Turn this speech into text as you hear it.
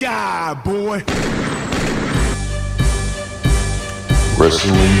ride, boy.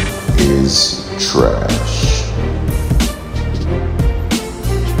 Wrestling is trash.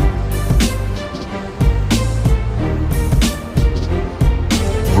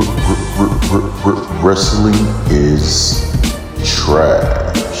 Wrestling is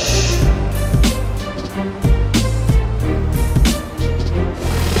trash.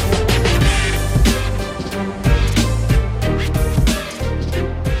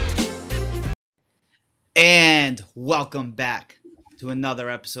 And welcome back to another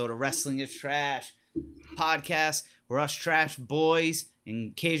episode of Wrestling is Trash podcast, where us trash boys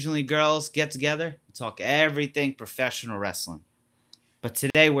and occasionally girls get together and talk everything professional wrestling. But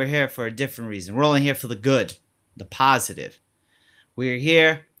today we're here for a different reason. We're only here for the good, the positive. We're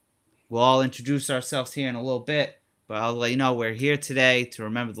here. We'll all introduce ourselves here in a little bit, but I'll let you know we're here today to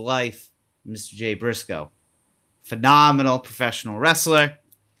remember the life of Mr. Jay Briscoe. Phenomenal professional wrestler.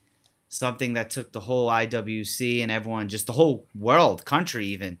 Something that took the whole IWC and everyone, just the whole world, country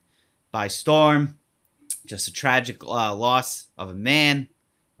even, by storm. Just a tragic loss of a man,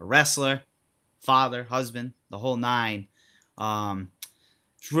 a wrestler, father, husband, the whole nine.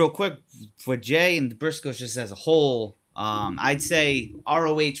 Just real quick, for Jay and the Briscoes just as a whole, I'd say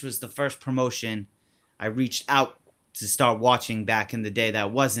ROH was the first promotion I reached out to start watching back in the day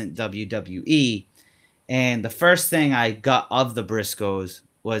that wasn't WWE. And the first thing I got of the Briscoes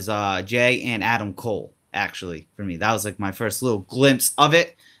was Jay and Adam Cole, actually, for me. That was like my first little glimpse of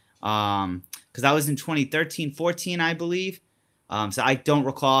it. Because that was in 2013-14, I believe. So I don't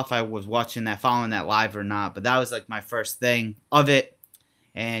recall if I was watching that, following that live or not. But that was like my first thing of it.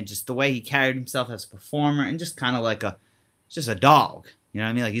 And just the way he carried himself as a performer and just kind of like just a dog. You know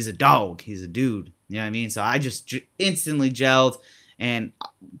what I mean? Like he's a dog. He's a dude. You know what I mean? So I just instantly gelled. And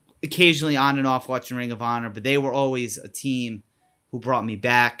occasionally on and off watching Ring of Honor. But they were always a team who brought me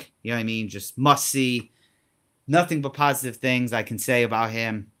back. You know what I mean? Just must see. Nothing but positive things I can say about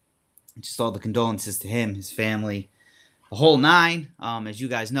him. Just all the condolences to him, his family, the whole nine. As you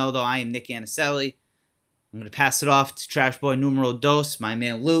guys know, though, I am Nick Anicelli. I'm going to pass it off to Trash Boy Numero Dos, my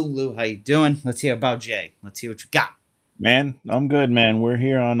man Lou. Lou, how you doing? Let's hear about Jay. Let's hear what you got. Man, I'm good, man. We're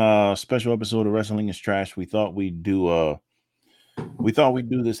here on a special episode of Wrestling is Trash. We thought we'd do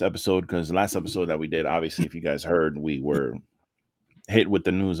this episode because last episode that we did, obviously, if you guys heard, we were hit with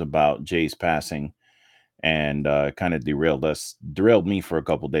the news about Jay's passing, and kind of derailed me for a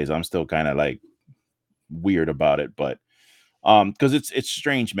couple days. I'm still kind of like weird about it, but because it's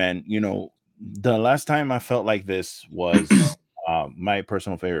strange, man. You know, the last time I felt like this was my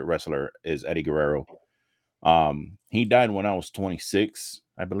personal favorite wrestler is Eddie Guerrero. He died when I was 26,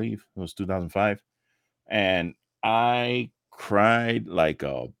 I believe. It was 2005, and I cried like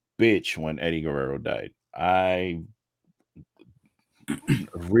a bitch when Eddie Guerrero died.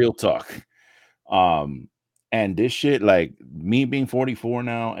 Real talk. And this shit, like me being 44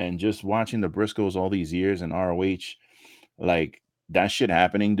 now and just watching the Briscoes all these years in ROH, like that shit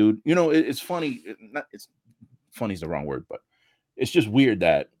happening, dude. You know, it's funny. It's funny is the wrong word, but it's just weird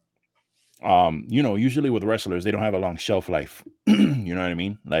that, you know, usually with wrestlers, they don't have a long shelf life. You know what I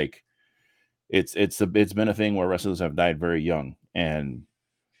mean? Like it's been a thing where wrestlers have died very young. And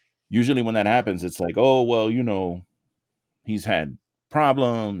usually when that happens, it's like, oh, well, you know, he's had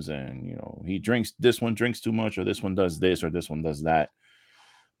problems and, you know, this one drinks too much, or this one does this, or this one does that.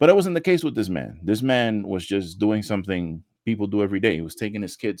 But it wasn't the case with this man. This man was just doing something people do every day. He was taking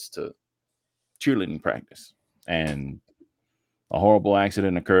his kids to cheerleading practice, and a horrible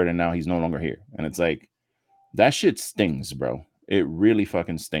accident occurred, and now he's no longer here. And it's like, that shit stings, bro. It really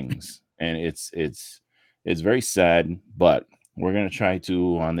fucking stings. And it's very sad, but we're going to try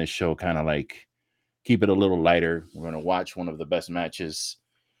to, on this show, kind of like keep it a little lighter. We're going to watch one of the best matches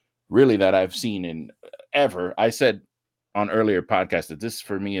really that I've seen in ever. I said on earlier podcasts that this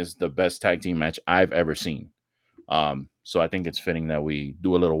for me is the best tag team match I've ever seen. So I think it's fitting that we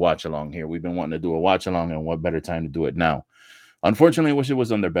do a little watch along here. We've been wanting to do a watch along, and what better time to do it now? Unfortunately, I wish it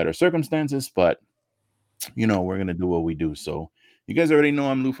was under better circumstances, but you know, we're going to do what we do. So you guys already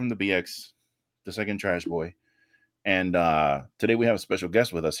know I'm Lou from the BX, the second Trash Boy. And today we have a special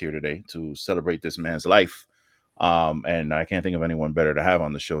guest with us here today to celebrate this man's life. And I can't think of anyone better to have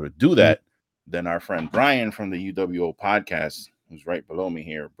on the show to do that than our friend Brian from the UWO podcast, who's right below me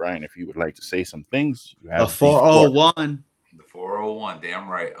here. Brian, if you would like to say some things, you have the 401. The 401, damn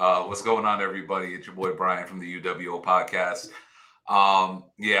right. What's going on, everybody? It's your boy Brian from the UWO podcast.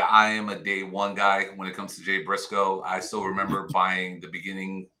 Yeah, I am a day one guy when it comes to Jay Briscoe. I still remember buying the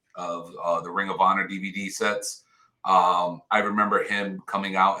beginning of the Ring of Honor DVD sets I remember him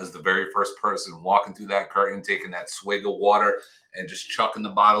coming out as the very first person, walking through that curtain, taking that swig of water, and just chucking the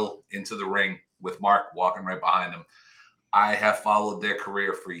bottle into the ring with Mark walking right behind him. I have followed their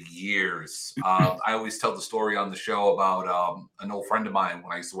career for years. I always tell the story on the show about an old friend of mine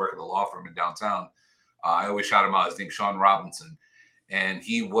when I used to work at a law firm in downtown. I always shout him out. His name's Sean Robinson. And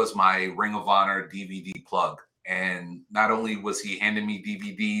he was my Ring of Honor DVD plug. And not only was he handing me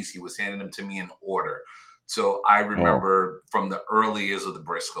DVDs, he was handing them to me in order. So I remember from the early years of the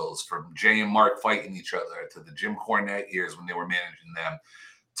Briscoes, from Jay and Mark fighting each other to the Jim Cornette years when they were managing them,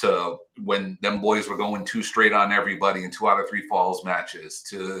 to when them boys were going 2 straight on everybody in 2 out of 3 falls matches,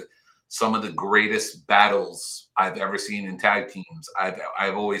 to some of the greatest battles I've ever seen in tag teams.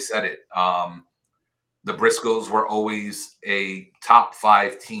 I've always said it. The Briscoes were always a top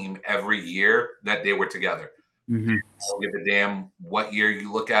 5 team every year that they were together. Mm-hmm. I don't give a damn what year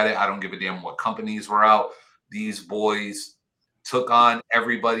you look at it. I don't give a damn what companies were out. These boys took on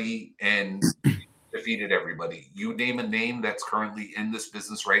everybody and defeated everybody. You name a name that's currently in this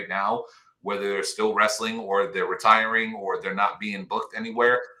business right now, whether they're still wrestling or they're retiring or they're not being booked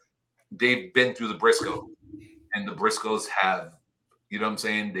anywhere, they've been through the Briscoe. And the Briscoes have, you know what I'm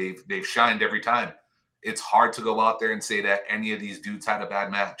saying? They've shined every time. It's hard to go out there and say that any of these dudes had a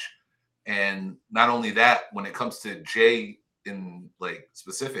bad match. And not only that, when it comes to Jay in like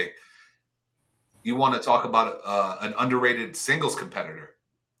specific, you want to talk about an underrated singles competitor,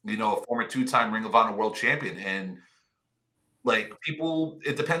 you know, a former 2-time Ring of Honor world champion. And like people,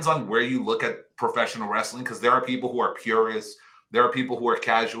 it depends on where you look at professional wrestling, because there are people who are purists, there are people who are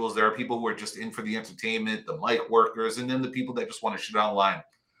casuals, there are people who are just in for the entertainment, the mic workers, and then the people that just want to shit online.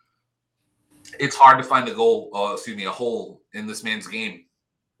 It's hard to find a hole in this man's game,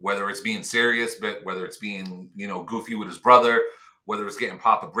 whether it's being serious, but whether it's being, you know, goofy with his brother, whether it's getting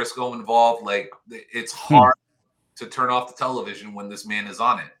Papa Briscoe involved. Like, it's hard to turn off the television when this man is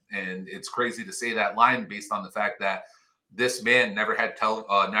on it. And it's crazy to say that line based on the fact that this man never had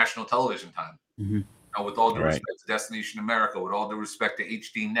national television time. Mm-hmm. Now, with all due respect to Destination America, with all due respect to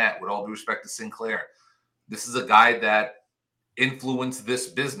HDNet, with all due respect to Sinclair, this is a guy that influenced this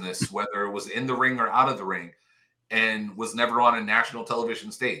business, whether it was in the ring or out of the ring, and was never on a national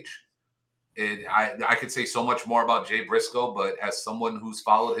television stage. I could say so much more about Jay Briscoe, but as someone who's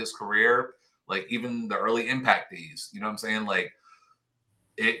followed his career, like even the early Impact days, you know what I'm saying? Like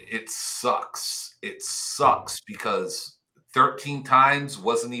it sucks. It sucks because 13 times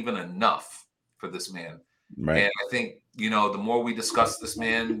wasn't even enough for this man. Right. And I think, you know, the more we discuss this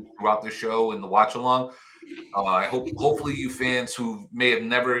man throughout the show and the watch along, I hopefully you fans who may have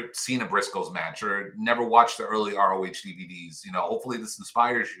never seen a Briscoes match or never watched the early ROH DVDs, you know, hopefully this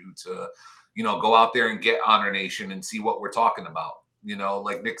inspires you to, you know, go out there and get Honor Nation and see what we're talking about. You know,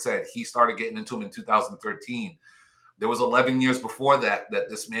 like Nick said, he started getting into him in 2013. There was 11 years before that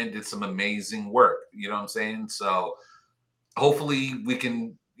this man did some amazing work. You know what I'm saying? So hopefully we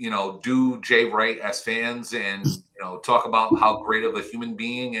can, you know, do Jay right as fans and, you know, talk about how great of a human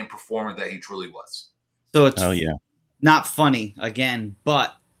being and performer that he truly was. So it's not funny again,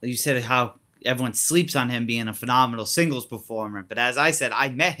 but you said how everyone sleeps on him being a phenomenal singles performer. But as I said, I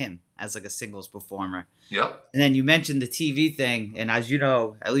met him as like a singles performer. Yep. And then you mentioned the TV thing. And as you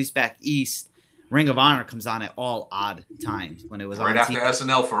know, at least back east, Ring of Honor comes on at all odd times when it was right on after TV.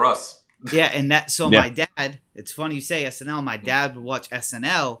 SNL for us. Yeah. And that, so my dad, it's funny you say SNL, my dad would watch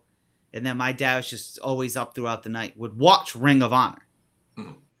SNL. And then my dad was just always up throughout the night, would watch Ring of Honor.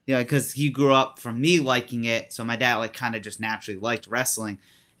 Mm-hmm. Yeah, because he grew up from me liking it. So my dad like kind of just naturally liked wrestling.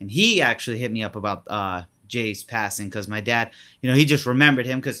 And he actually hit me up about Jay's passing because my dad, you know, he just remembered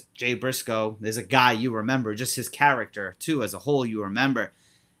him because Jay Briscoe is a guy you remember, just his character too as a whole you remember.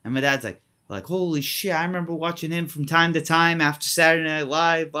 And my dad's like, holy shit, I remember watching him from time to time after Saturday Night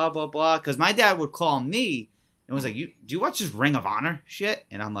Live, blah, blah, blah. Because my dad would call me and was like, do you watch this Ring of Honor shit?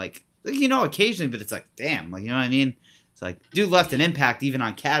 And I'm like, you know, occasionally, but it's like, damn, like, you know what I mean? Like, dude left an impact even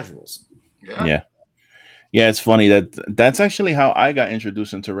on casuals. Yeah. It's funny that's actually how I got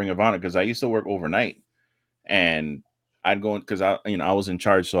introduced into Ring of Honor because I used to work overnight, and I'd go because I was in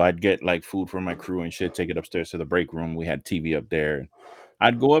charge, so I'd get like food for my crew and shit, take it upstairs to the break room. We had TV up there.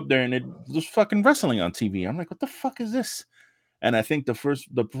 I'd go up there and it was fucking wrestling on TV. I'm like, what the fuck is this? And I think the first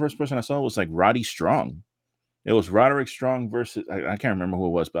person I saw was like Roddy Strong. It was Roderick Strong versus, I can't remember who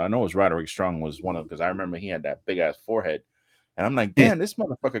it was, but I know it was Roderick Strong was one of, because I remember he had that big ass forehead. And I'm like, damn, this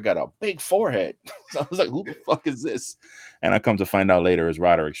motherfucker got a big forehead. So I was like, who the fuck is this? And I come to find out later it's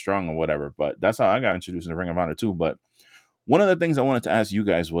Roderick Strong or whatever. But that's how I got introduced to Ring of Honor too. But one of the things I wanted to ask you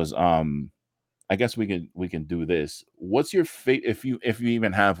guys was, I guess we can do this. What's your if you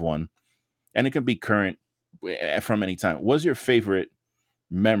even have one, and it can be current, from any time. What's your favorite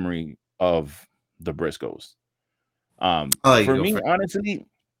memory of the Briscoes? For me, honestly,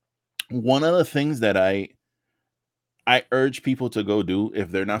 one of the things that I urge people to go do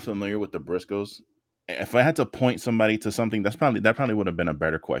if they're not familiar with the Briscoes, if I had to point somebody to something, that probably would have been a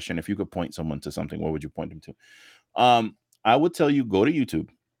better question. If you could point someone to something, what would you point them to? I would tell you, go to YouTube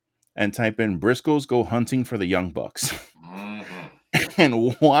and type in Briscoes Go Hunting for the Young Bucks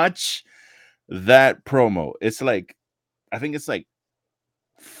and watch that promo. It's like, I think it's like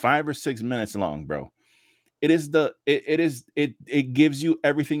 5 or 6 minutes long, bro. It gives you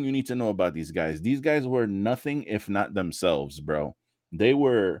everything you need to know about these guys. These guys were nothing if not themselves, bro. They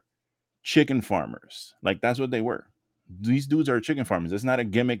were chicken farmers. Like, that's what they were. These dudes are chicken farmers. It's not a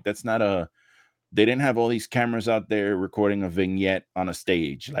gimmick. They didn't have all these cameras out there recording a vignette on a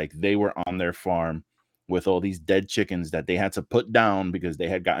stage. Like, they were on their farm with all these dead chickens that they had to put down because they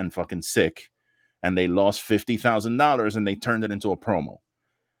had gotten fucking sick and they lost $50,000 and they turned it into a promo.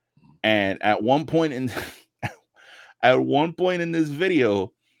 And at one point in this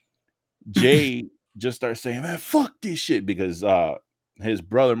video, Jay just starts saying, man, fuck this shit, because his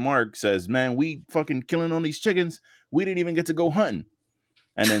brother Mark says, man, we fucking killing on these chickens. We didn't even get to go hunting.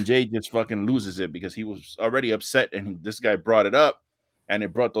 And then Jay just fucking loses it because he was already upset, and this guy brought it up, and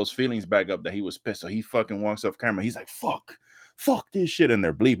it brought those feelings back up that he was pissed. So he fucking walks off camera. He's like, fuck this shit. And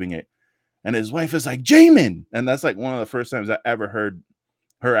they're bleeping it. And his wife is like, Jamin. And that's like one of the first times I ever heard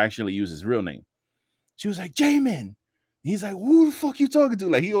her actually use his real name. She was like, Jamin. He's like, who the fuck you talking to?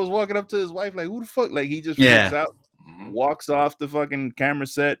 Like, he was walking up to his wife, like, who the fuck? Like, he just flips out, walks off the fucking camera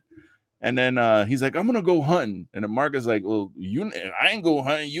set. And then he's like, I'm going to go hunting. And then Mark is like, well, I ain't go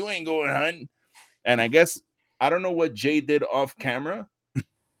hunting. You ain't going hunting. And I guess, I don't know what Jay did off camera,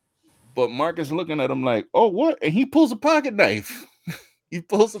 but Mark is looking at him like, oh, what? And he pulls a pocket knife. He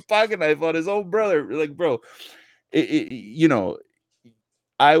pulls a pocket knife on his own brother. Like, bro,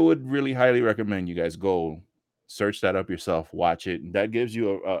 I would really highly recommend you guys go search that up yourself, watch it. That gives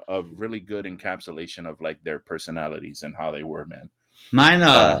you a really good encapsulation of like their personalities and how they were, man. Mine,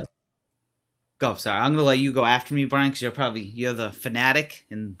 go. Sorry, I'm gonna let you go after me, Brian, because you're the fanatic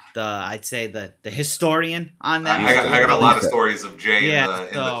and I'd say the historian on that. I got a lot of stories of Jay in the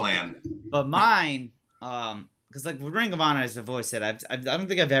clan. But mine, because like with Ring of Honor, as I've always said, I don't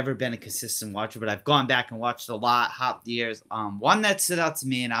think I've ever been a consistent watcher, but I've gone back and watched a lot, hopped the years. One that stood out to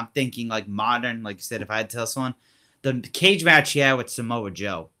me, and I'm thinking like modern, like you said, if I had to tell someone, the cage match he had with Samoa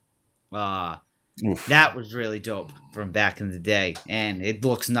Joe. That was really dope from back in the day, and he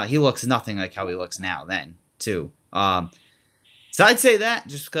looks nothing like how he looks now then too. So I'd say that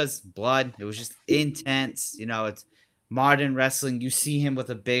just because blood, it was just intense. It's modern wrestling. You see him with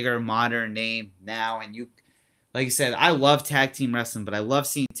a bigger modern name now, and you, like you said, I love tag team wrestling, but I love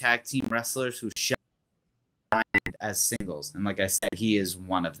seeing tag team wrestlers who shine as singles, and like I said, he is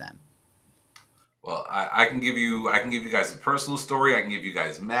one of them. Well, I can give you guys a personal story. I can give you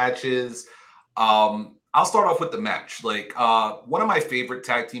guys matches. I'll start off with the match. Like one of my favorite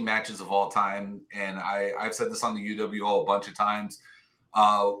tag team matches of all time, and I've said this on the UWO a bunch of times.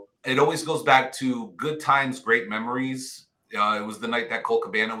 It always goes back to good times, great memories. It was the night that Colt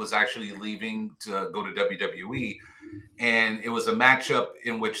Cabana was actually leaving to go to WWE, and it was a matchup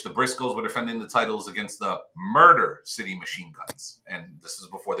in which the Briscoes were defending the titles against the Murder City Machine Guns, and this is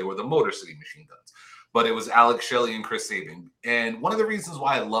before they were the Motor City Machine Guns. But it was Alex Shelley and Chris Sabin. And one of the reasons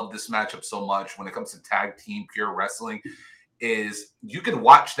why I love this matchup so much when it comes to tag team pure wrestling is you can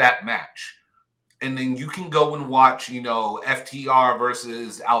watch that match and then you can go and watch, FTR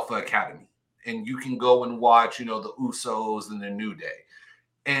versus Alpha Academy. And you can go and watch, the Usos and the New Day.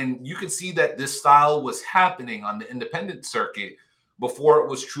 And you can see that this style was happening on the independent circuit before it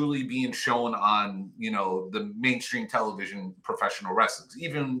was truly being shown on, the mainstream television professional wrestling,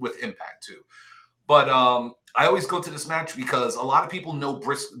 even with Impact too. But I always go to this match because a lot of people know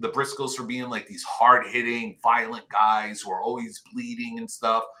the Briscoes for being like these hard-hitting, violent guys who are always bleeding and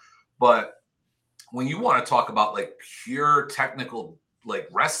stuff. But when you want to talk about like pure technical like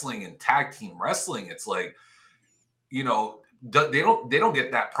wrestling and tag team wrestling, it's like, they don't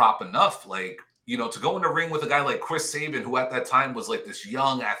get that prop enough. Like, to go in the ring with a guy like Chris Sabin, who at that time was like this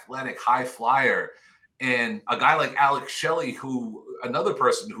young, athletic, high flyer, and a guy like Alex Shelley, who another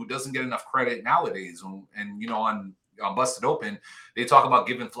person who doesn't get enough credit nowadays. And on Busted Open, they talk about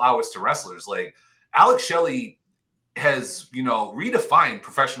giving flowers to wrestlers. Like Alex Shelley has, redefined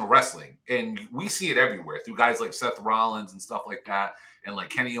professional wrestling. And we see it everywhere through guys like Seth Rollins and stuff like that. And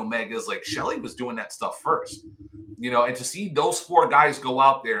like Kenny Omega's, like Shelley was doing that stuff first, and to see those four guys go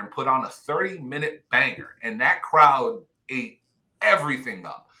out there and put on a 30-minute banger, and that crowd ate everything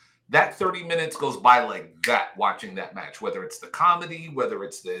up. that 30 minutes goes by like that watching that match, whether it's the comedy, whether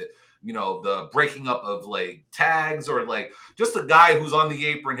it's the the breaking up of like tags, or like just a guy who's on the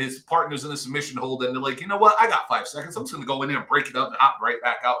apron, his partner's in the submission hold, and they're like, you know what, I got 5 seconds, I'm just gonna go in there and break it up and hop right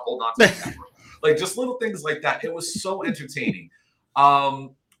back out, hold on to the camera. Like just little things like that. It was so entertaining.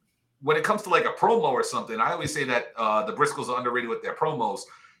 When it comes to like a promo or something, I always say that the Briscoes are underrated with their promos.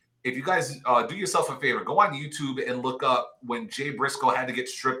 If you guys do yourself a favor, go on YouTube and look up when Jay Briscoe had to get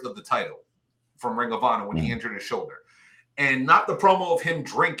stripped of the title from Ring of Honor when he injured his shoulder. And not the promo of him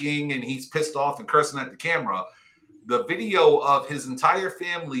drinking and he's pissed off and cursing at the camera. The video of his entire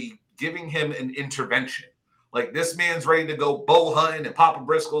family giving him an intervention. Like, this man's ready to go bow hunting, and Papa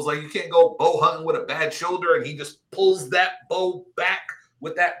Briscoe's like, you can't go bow hunting with a bad shoulder. And he just pulls that bow back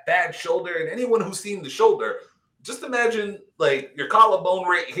with that bad shoulder. And anyone who's seen the shoulder, just imagine like your collarbone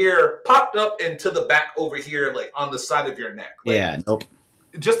right here popped up into the back over here, like on the side of your neck. Like, yeah, nope.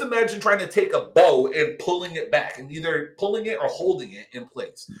 Just imagine trying to take a bow and pulling it back, and either pulling it or holding it in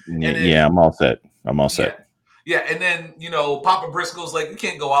place. And then, I'm all set. Yeah, and then, Papa Briscoe's like, you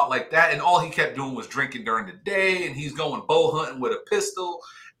can't go out like that. And all he kept doing was drinking during the day, and he's going bow hunting with a pistol.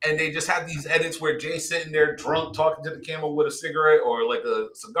 And they just have these edits where Jay's sitting there drunk, talking to the camera with a cigarette or like a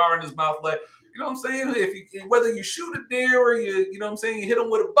cigar in his mouth. Like, you know what I'm saying? Whether you shoot a deer or you know what I'm saying, you hit him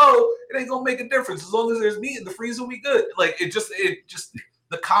with a bow, it ain't gonna make a difference. As long as there's meat in the freezer, we good. Like, it just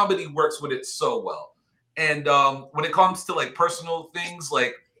the comedy works with it so well. And when it comes to like personal things,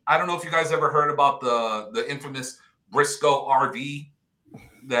 like, I don't know if you guys ever heard about the infamous Briscoe RV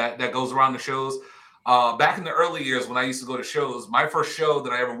that goes around the shows. Back in the early years when I used to go to shows, my first show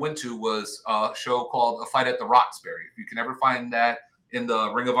that I ever went to was a show called A Fight at the Roxbury. If you can ever find that in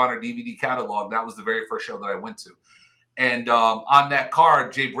the Ring of Honor DVD catalog, that was the very first show that I went to. And on that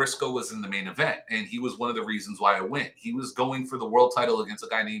card, Jay Briscoe was in the main event, and he was one of the reasons why I went. He was going for the world title against a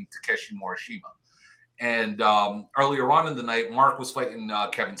guy named Takeshi Morishima. And earlier on in the night, Mark was fighting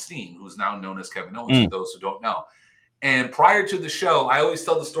Kevin Steen, who's now known as Kevin Owens, for those who don't know. And prior to the show, I always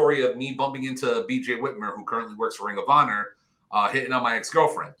tell the story of me bumping into BJ Whitmer, who currently works for Ring of Honor, hitting on my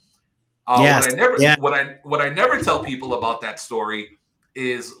ex-girlfriend. What I never tell people about that story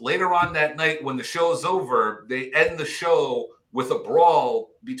is later on that night when the show is over, they end the show with a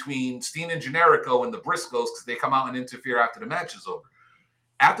brawl between Steen and Generico and the Briscoes because they come out and interfere after the match is over.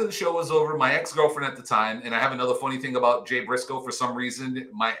 After the show was over, my ex-girlfriend at the time, and I have another funny thing about Jay Briscoe for some reason,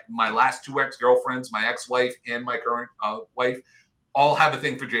 my last 2 ex-girlfriends, my ex-wife and my current wife, all have a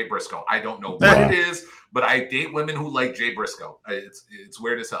thing for Jay Briscoe. I don't know what it is, but I date women who like Jay Briscoe. It's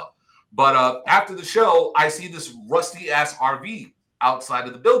weird as hell. But after the show, I see this rusty-ass RV outside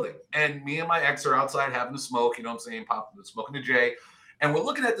of the building. And me and my ex are outside having a smoke, you know what I'm saying, smoking a J. And we're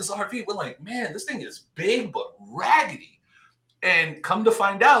looking at this RV. We're like, man, this thing is big but raggedy. And come to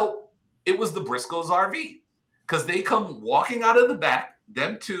find out, it was the Briscoes RV. Because they come walking out of the back,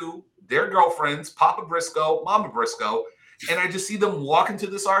 them two, their girlfriends, Papa Briscoe, Mama Briscoe, and I just see them walk into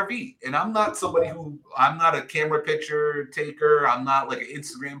this RV. And I'm not a camera picture taker. I'm not like an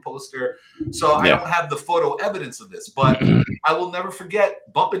Instagram poster. So I don't have the photo evidence of this. But I will never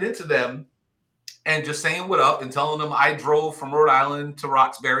forget bumping into them and just saying what up and telling them I drove from Rhode Island to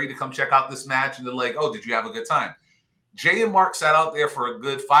Roxbury to come check out this match. And they're like, oh, did you have a good time? Jay and Mark sat out there for a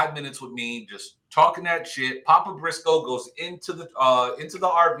good 5 minutes with me, just talking that shit. Papa Briscoe goes into the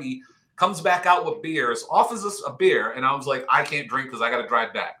RV, comes back out with beers, offers us a beer, and I was like, I can't drink because I got to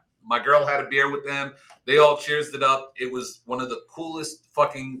drive back. My girl had a beer with them. They all cheersed it up. It was one of the coolest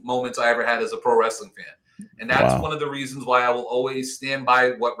fucking moments I ever had as a pro wrestling fan. And that's one of the reasons why I will always stand by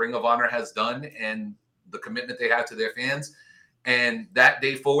what Ring of Honor has done and the commitment they have to their fans. And that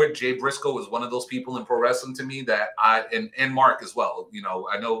day forward, Jay Briscoe was one of those people in pro wrestling to me that and Mark as well. You know,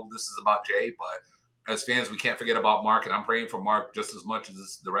 I know this is about Jay, but as fans, we can't forget about Mark, and I'm praying for Mark just as much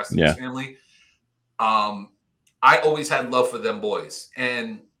as the rest of his family. I always had love for them boys.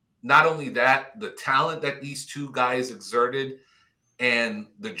 And not only that, the talent that these two guys exerted and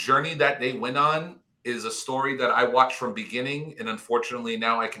the journey that they went on is a story that I watched from beginning. And unfortunately,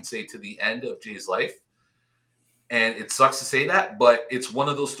 now I can say to the end of Jay's life. And it sucks to say that, but it's one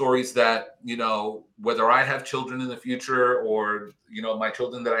of those stories that, you know, whether I have children in the future or, you know, my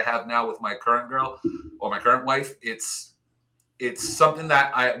children that I have now with my current girl or my current wife, it's something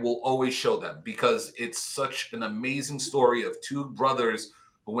that I will always show them because it's such an amazing story of two brothers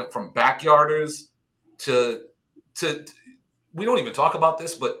who went from backyarders to we don't even talk about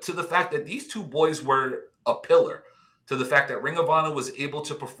this, but to the fact that these two boys were a pillar, to the fact that Ring of Honor was able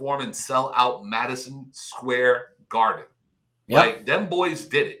to perform and sell out Madison Square Garden. Yep. Like, them boys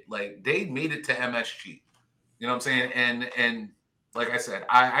did it. Like, they made it to MSG. You know what I'm saying? And like I said,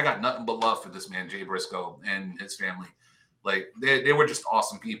 I got nothing but love for this man, Jay Briscoe, and his family. Like they were just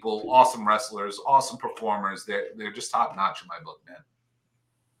awesome people, awesome wrestlers, awesome performers. They're just top notch in my book, man.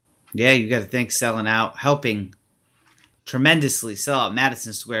 Yeah, you got to think selling out, helping tremendously sell out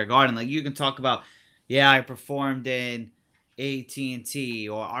Madison Square Garden. Like you can talk about, yeah, I performed in AT&T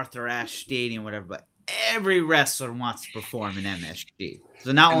or Arthur Ashe Stadium, whatever, but every wrestler wants to perform in MSG.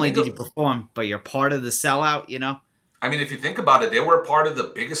 So not only did you perform, but you're part of the sellout, you know? I mean, if you think about it, they were part of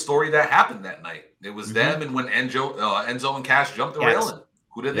the biggest story that happened that night. It was them, and when Enzo and Cash jumped the railing,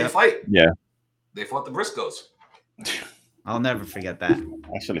 who did they fight? Yeah. They fought the Briscoes. I'll never forget that.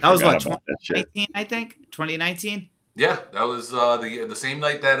 Actually, that was what, 2019, I think? 2019? Yeah, that was the same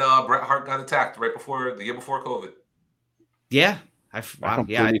night that Bret Hart got attacked the year before COVID. Yeah. I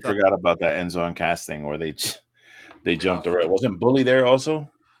completely forgot about that Enzo and Cass thing where they jumped the rail. Wasn't Bully there also?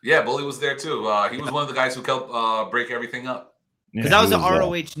 Yeah, Bully was there too. He was one of the guys who helped break everything up. Because that was an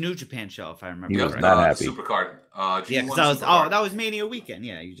ROH New Japan show, if I remember. He was not happy. Supercard. Yeah, because that was Mania weekend.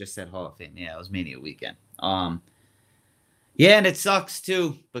 Yeah, you just said Hall of Fame. Yeah, it was Mania weekend. Yeah, and it sucks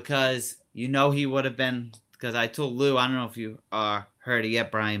too because he would have been. Because I told Lou, I don't know if you heard it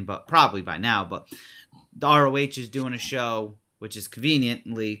yet, Brian, but probably by now. But the ROH is doing a show, which is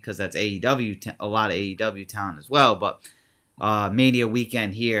conveniently because that's AEW, a lot of AEW talent as well. But Mania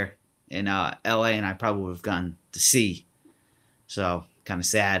weekend here in LA, and I probably would have gone to see. So kind of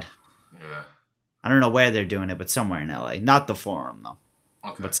sad. Yeah. I don't know where they're doing it, but somewhere in LA. Not the Forum though.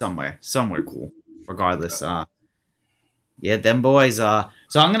 Okay. But somewhere cool. Regardless. Yeah, them boys. So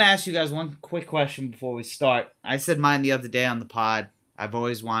I'm gonna ask you guys one quick question before we start. I said mine the other day on the pod. I've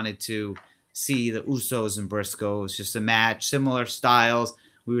always wanted to see the Usos and Briscoes, just a match, similar styles.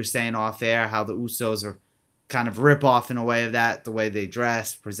 We were saying off air how the Usos are kind of rip off in a way of that, the way they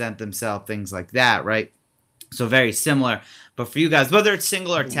dress, present themselves, things like that, right? So very similar. But for you guys, whether it's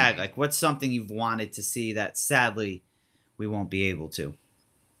single or tag, like what's something you've wanted to see that sadly we won't be able to?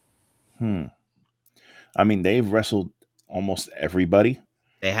 I mean, they've wrestled almost everybody.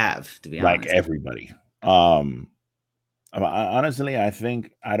 They have, to be honest. Like everybody. Honestly, I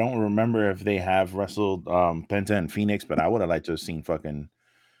think I don't remember if they have wrestled Penta and Phoenix, but I would have liked to have seen fucking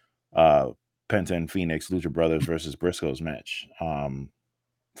Penta and Phoenix Lucha Brothers versus Briscoes match.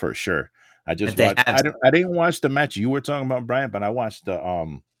 For sure. I just watched, I didn't watch the match you were talking about, Brian, but I watched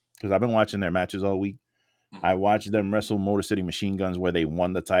the because I've been watching their matches all week. I watched them wrestle Motor City Machine Guns where they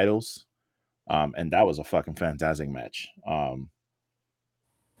won the titles. And that was a fucking fantastic match.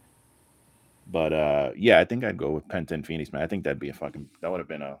 But yeah, I think I'd go with Penta and Phoenix, man. I think that would have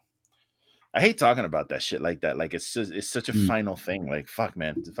been I hate talking about that shit like that. Like it's such a final thing. Like fuck,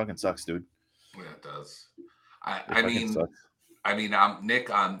 man, it fucking sucks, dude. Yeah, it does. I mean, Nick.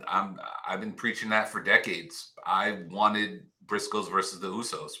 I've been preaching that for decades. I wanted Briscoes versus the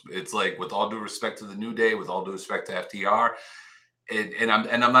Usos. It's like, with all due respect to the New Day, with all due respect to FTR, and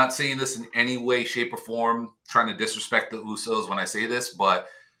I'm not saying this in any way, shape, or form, trying to disrespect the Usos when I say this, but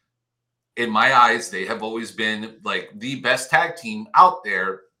in my eyes, they have always been like the best tag team out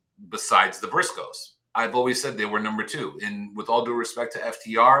there besides the Briscoes. I've always said they were number 2. And with all due respect to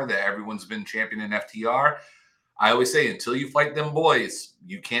FTR, that everyone's been championing FTR, I always say, until you fight them boys,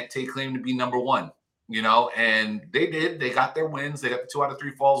 you can't take claim to be number 1, you know, and they did. They got their wins. They got the 2 out of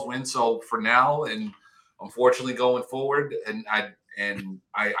 3 falls win. So for now, and unfortunately going forward, and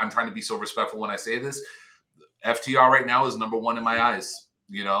I'm trying to be so respectful when I say this, FTR right now is number 1 in my eyes,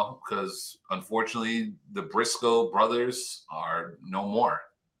 you know, because unfortunately the Briscoe brothers are no more,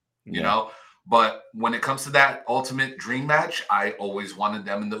 you know. But when it comes to that ultimate dream match, I always wanted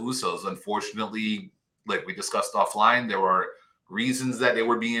them and the Usos. Unfortunately, like we discussed offline, there were reasons that they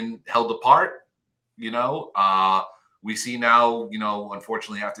were being held apart, you know. We see now, you know,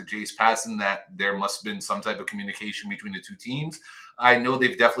 unfortunately after Jay's passing, that there must have been some type of communication between the 2 teams. I know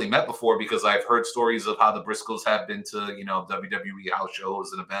they've definitely met before because I've heard stories of how the Briscoes have been to, you know, WWE house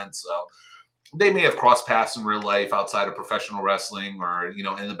shows and events. So they may have crossed paths in real life outside of professional wrestling or, you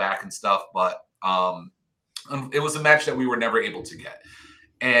know, in the back and stuff. But it was a match that we were never able to get.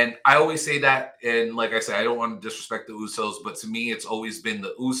 And I always say that, and like I said, I don't want to disrespect the Usos, but to me, it's always been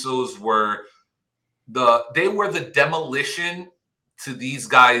the Usos were the demolition to these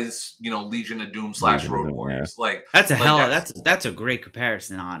guys, you know, Legion of Doom / Road Warriors. Yeah. Like that's a great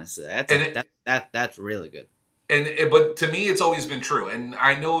comparison, honestly. That's really good. But to me, it's always been true. And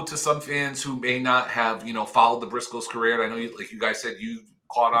I know to some fans who may not have, you know, followed the Briscoes' career, and I know, like you guys said, you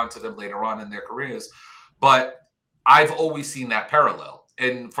caught on to them later on in their careers, but I've always seen that parallel.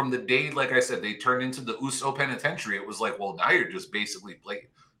 And from the day, like I said, they turned into the Uso Penitentiary, it was like, well, now you're just basically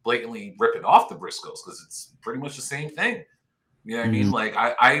blatantly ripping off the Briscoes because it's pretty much the same thing. You know what I mean? Like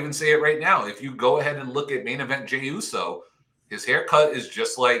I even say it right now. If you go ahead and look at main event Jey Uso, his haircut is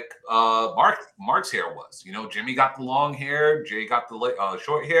just like Mark's hair was. You know, Jimmy got the long hair, Jay got the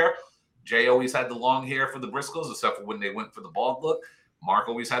short hair. Jay always had the long hair for the Briscoes, except for when they went for the bald look. Mark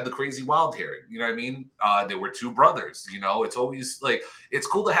always had the crazy wild hair. You know what I mean? They were two brothers. You know, it's always like it's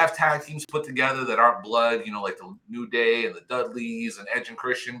cool to have tag teams put together that aren't blood. You know, like the New Day and the Dudleys and Edge and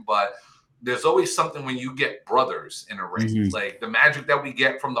Christian, but there's always something when you get brothers in a ring, like the magic that we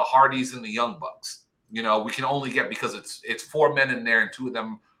get from the Hardys and the Young Bucks. You know, we can only get because it's four men in there and two of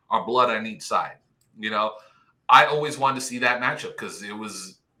them are blood on each side. You know, I always wanted to see that matchup because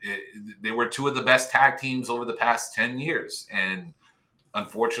they were two of the best tag teams over the past 10 years. And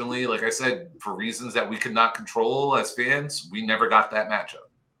unfortunately, like I said, for reasons that we could not control as fans, we never got that matchup.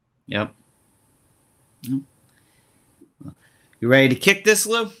 Yep. You ready to kick this,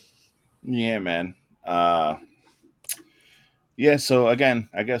 Lou? Yeah, man. Yeah, so again,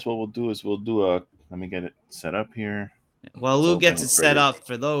 I guess what we'll do is let me get it set up here. Well, Lou gets it set up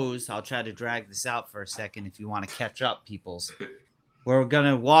for those. I'll try to drag this out for a second if you want to catch up, peoples. We're going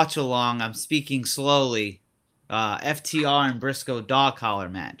to watch along. I'm speaking slowly. FTR and Briscoe dog collar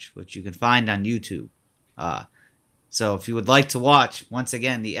match, which you can find on YouTube. So if you would like to watch, once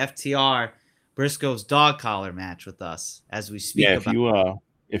again, the FTR Briscoe's dog collar match with us as we speak. Yeah,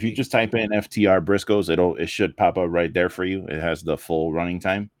 if you just type in FTR Briscoes, it should pop up right there for you. It has the full running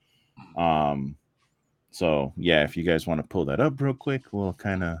time. So yeah, if you guys want to pull that up real quick, we'll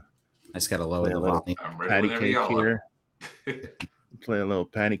kind of. I just gotta lower the volume. Patty cake here. Play a little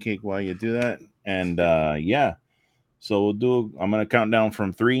patty cake while you do that, and yeah. So I'm gonna count down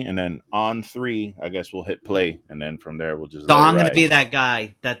from 3, and then on 3, I guess we'll hit play, and then from there we'll just. So I'm gonna be that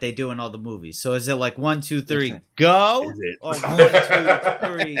guy that they do in all the movies. So is it like 1, 2, 3, go? Is it? Or 1,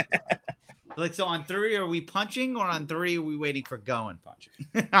 2, 3? Like, so on 3, are we punching, or on 3 are we waiting for go and punching?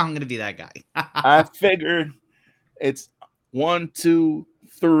 I'm gonna be that guy. I figured it's 1, 2,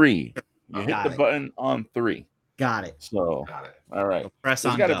 3. You hit the button on 3. Got it. So Got it. All right. Press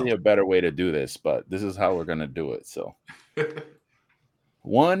There's on got to go. be a better way to do this, but this is how we're gonna do it. So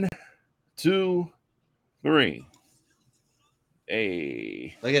 1, 2, 3.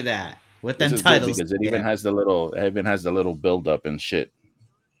 Hey, Look at that. With them this is good titles. because it even has the little build up and shit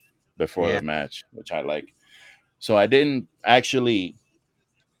before the match, which I like. So I didn't actually,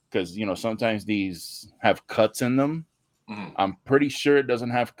 because sometimes these have cuts in them. I'm pretty sure it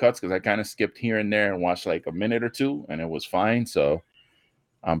doesn't have cuts because I kind of skipped here and there and watched like a minute or two, and it was fine. So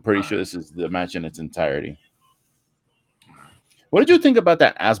I'm pretty sure this is the match in its entirety. What did you think about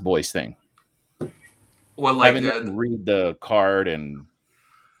that Ass Boys thing? Well, like having read the card and.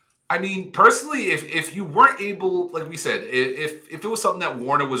 I mean, personally, if you weren't able, like we said, if it was something that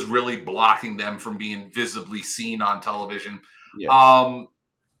Warner was really blocking them from being visibly seen on television,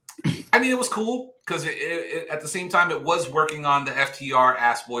 I mean, it was cool because at the same time, it was working on the FTR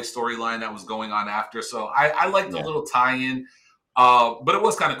Ass Boy storyline that was going on after. So I liked the little tie-in, but it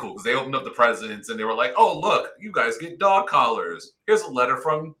was kind of cool because they opened up the presidents and they were like, "Oh, look, you guys get dog collars. Here's a letter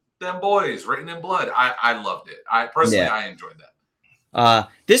from them boys written in blood." I loved it. I enjoyed that.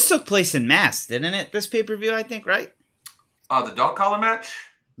 This took place in Mass, didn't it? This pay-per-view, I think, right? The dog collar match.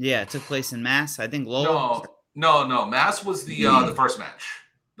 Yeah, it took place in Mass. I think Lowell. No. Mass was the first match.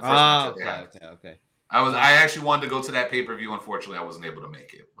 Okay. I actually wanted to go to that pay-per-view. Unfortunately, I wasn't able to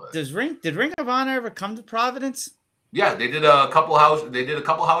make it. But did Ring of Honor ever come to Providence? Yeah, they did a couple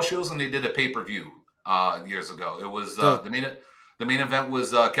house shows and they did a pay-per-view years ago. It was the main event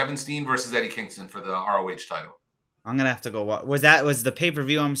was Kevin Steen versus Eddie Kingston for the ROH title. I'm gonna have to go. Was the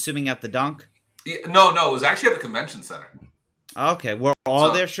pay-per-view? I'm assuming at the Dunk. Yeah, no, it was actually at the convention center. Okay, were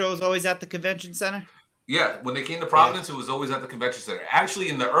all their shows always at the convention center? Yeah, when they came to Providence, it was always at the convention center. Actually,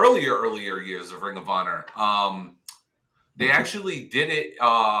 in the earlier years of Ring of Honor, they actually did it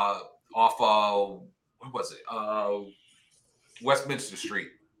off what was it? Westminster Street.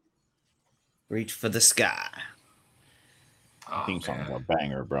 Reach for the sky. Theme song is a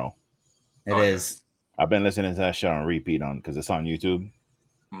banger, bro. It is. I've been listening to that shit on repeat because it's on YouTube.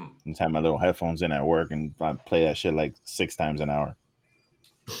 Just have my little headphones in at work and I play that shit like 6 times an hour.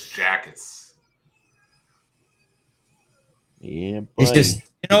 Those jackets. Yeah, buddy. It's just,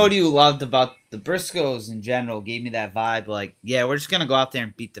 what you loved about the Briscoes in general gave me that vibe. Like, yeah, we're just gonna go out there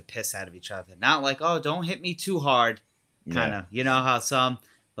and beat the piss out of each other. Not like, oh, don't hit me too hard. Kind of, you know how some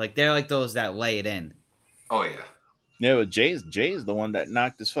like they're like those that lay it in. Oh yeah. Yeah, but Jay's the one that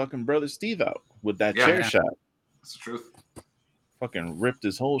knocked his fucking brother Steve out with that chair shot. That's the truth. Fucking ripped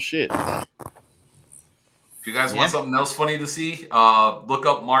his whole shit. If you guys want something else funny to see, look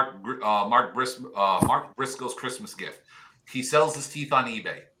up Mark Briscoe's Christmas gift. he sells his teeth on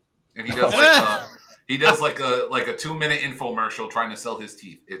eBay, and he does like a 2-minute infomercial trying to sell his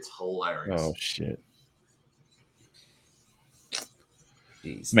teeth. It's hilarious. Oh shit.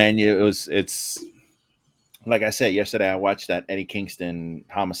 Jeez. Man, it's like I said yesterday, I watched that Eddie Kingston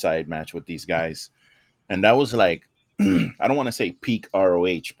homicide match with these guys, and that was like I don't want to say peak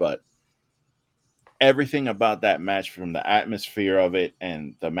ROH, but everything about that match, from the atmosphere of it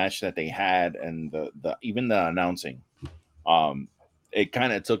and the match that they had and the even the announcing, it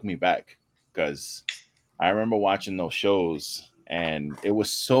kind of took me back, because I remember watching those shows and it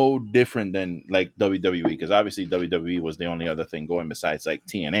was so different than like WWE, because obviously WWE was the only other thing going besides like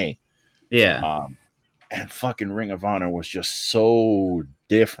TNA. Yeah. And fucking Ring of Honor was just so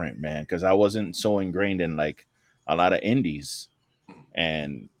different, man, because I wasn't so ingrained in like a lot of indies,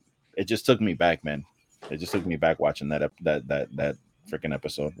 and it just took me back, man. It just took me back watching that freaking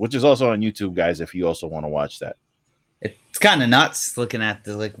episode, which is also on YouTube, guys, if you also want to watch that. It's kind of nuts looking at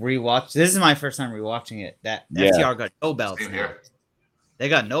the like rewatch. This is my first time rewatching it. That FTR got no belts Same now. here. They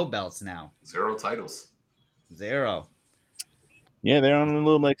got no belts now. 0 titles. 0. Yeah, they're on a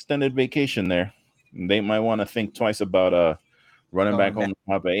little extended vacation there. They might want to think twice about running back home to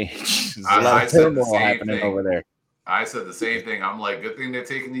top of age. There's a lot of turmoil happening over there. I said the same thing. I'm like, good thing they're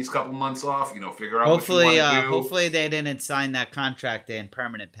taking these couple months off. Figure out Hopefully, what you want to do. hopefully they didn't sign that contract in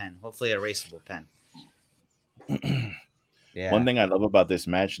permanent pen. Hopefully, a erasable pen. Yeah. One thing I love about this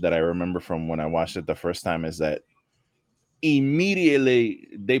match that I remember from when I watched it the first time is that immediately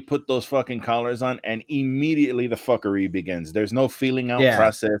they put those fucking collars on, and immediately the fuckery begins. There's no feeling out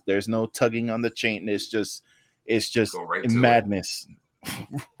process. There's no tugging on the chain. It's just right madness.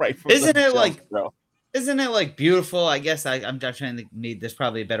 Right. Isn't it like, bro? Isn't it like beautiful? I guess I'm just trying to need. There's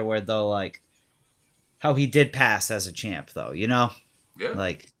probably a better word though. Like how he did pass as a champ, though. Yeah.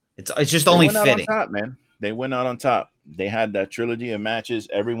 Like it's just only fitting. On top, man. They went out on top. They had that trilogy of matches.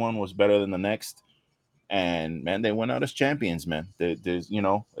 Everyone was better than the next. And man, they went out as champions, man. There's,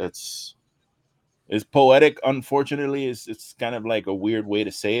 it's poetic. Unfortunately, it's kind of like a weird way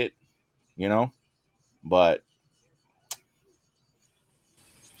to say it, but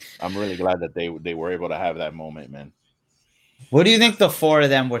I'm really glad that they were able to have that moment, man. What do you think the 4 of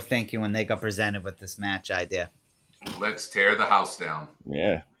them were thinking when they got presented with this match idea? Let's tear the house down.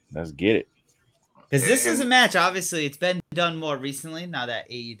 Yeah, let's get it. Because this is a match, obviously, it's been done more recently, now that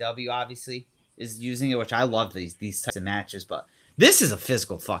AEW obviously is using it, which I love these types of matches, but this is a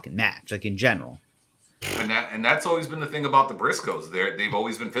physical fucking match, like in general. And that's always been the thing about the Briscoes. They've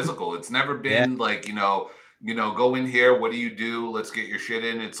always been physical. It's never been like, go in here, what do? Let's get your shit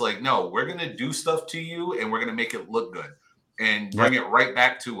in. It's like, no, we're gonna do stuff to you and we're gonna make it look good and bring it right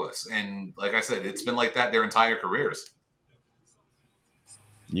back to us. And like I said, it's been like that their entire careers.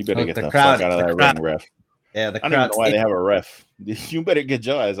 You better get the fuck out of that ring, ref. Yeah, the crowd. I don't know why they have a ref. You better get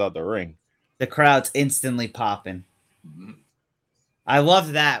your ass out the ring. The crowd's instantly popping. Mm-hmm. I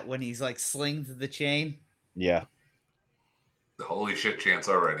love that when he's like slings the chain. Yeah. The holy shit chance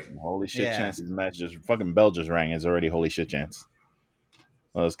already. Holy shit chance. This match just fucking bell just rang. It's already holy shit chance.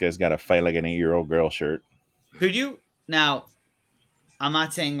 Well, this guy's got a fight like an 8-year-old girl shirt. Could you now? I'm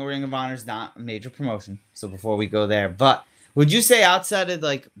not saying Ring of Honor is not a major promotion. So before we go there, but would you say outside of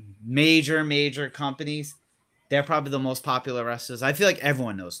like major companies, they're probably the most popular wrestlers? I feel like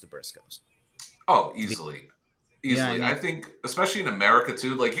everyone knows the Briscoes. Oh, easily. Yeah, I mean, I think, especially in America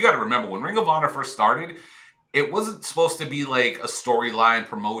too, like you got to remember when Ring of Honor first started, it wasn't supposed to be like a storyline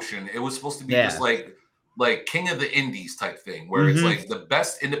promotion. It was supposed to be just like King of the Indies type thing, where it's like the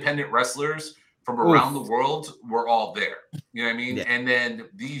best independent wrestlers from around the world were all there. You know what I mean? Yeah. And then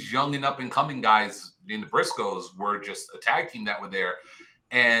these young and up and coming guys in the Briscoes were just a tag team that were there.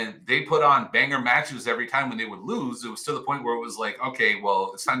 And they put on banger matches every time when they would lose. It was to the point where it was like, okay,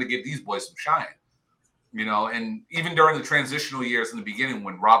 well, it's time to give these boys some shine. And even during the transitional years in the beginning,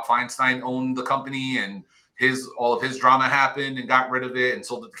 when Rob Feinstein owned the company and all of his drama happened and got rid of it and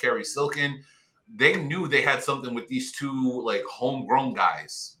sold it to Kerry Silkin, they knew they had something with these two like homegrown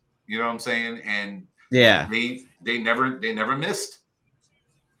guys. You know what I'm saying? And they never missed.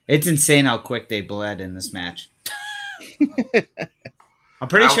 It's insane how quick they bled in this match. I'm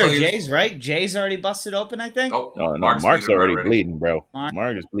pretty sure Jay's right. Jay's already busted open, I think. Oh, no, Mark's already bleeding, bro.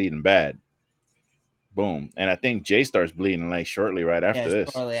 Mark is bleeding bad. Boom. And I think Jay starts bleeding like shortly right after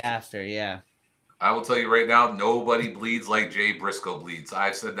this. Shortly after, yeah. I will tell you right now, nobody bleeds like Jay Briscoe bleeds.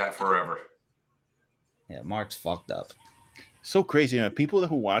 I've said that forever. Yeah, Mark's fucked up. So crazy, man. People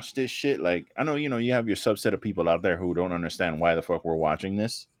who watch this shit, like, I know, you have your subset of people out there who don't understand why the fuck we're watching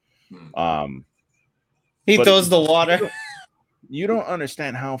this. He throws the water. You don't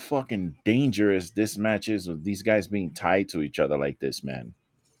understand how fucking dangerous this match is with these guys being tied to each other like this, man.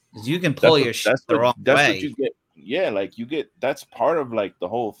 'Cause you can pull your shit the wrong That's what way. you get. Yeah, like you get. That's part of like the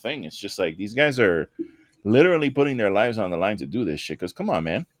whole thing. It's just like these guys are literally putting their lives on the line to do this shit. Because come on,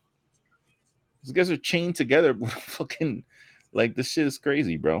 man, these guys are chained together. Fucking like this shit is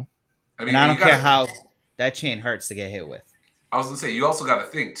crazy, bro. I mean, And I you don't care gotta- how that chain hurts to get hit with. I was gonna say you also got to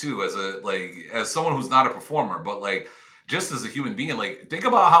think too, as someone who's not a performer, but like just as a human being, like think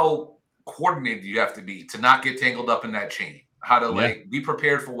about how coordinated you have to be to not get tangled up in that chain. How to like be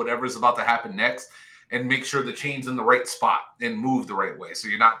prepared for whatever's about to happen next, and make sure the chain's in the right spot and move the right way, so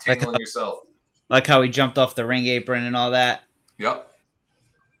you're not tangling yourself. Like how he jumped off the ring apron and all that. Yep.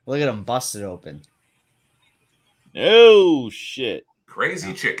 Look at him busted open. Oh shit,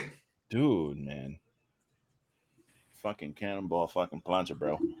 Crazy chicken. dude, man. Fucking cannonball, fucking plancha,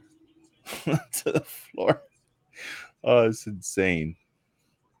 bro. To the floor. Oh, it's insane.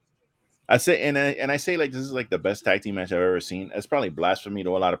 I say, and I say, like, this is like the best tag team match I've ever seen. It's probably blasphemy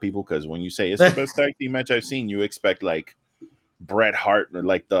to a lot of people because when you say it's the best tag team match I've seen, you expect like Bret Hart,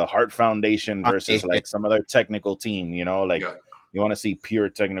 like the Hart Foundation versus like some other technical team, you know, like you want to see pure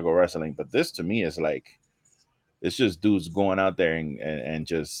technical wrestling. But this to me is like, it's just dudes going out there and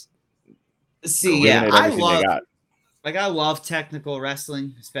just see, yeah, I love technical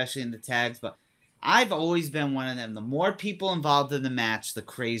wrestling, especially in the tags, but I've always been one of them. The more people involved in the match, the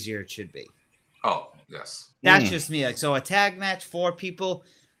crazier it should be. Oh, yes. That's just me. Like, so a tag match, 4 people,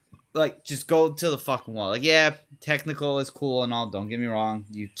 like, just go to the fucking wall. Like, yeah, technical is cool and all. Don't get me wrong.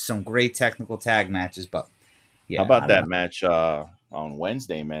 Some great technical tag matches, but yeah. How about that match on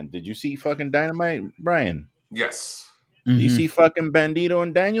Wednesday, man? Did you see fucking Dynamite, Brian? Yes. Mm-hmm. You see fucking Bandito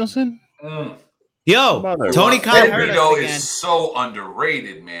and Danielson? Yo, Tony Khan Bandito is so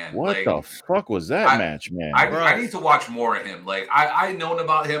underrated, man. What like, the fuck was that match, man? I need to watch more of him. Like I known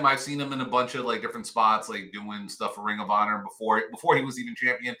about him. I've seen him in a bunch of like different spots, like doing stuff for Ring of Honor before he was even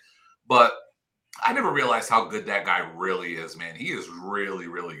champion. But I never realized how good that guy really is, man. He is really,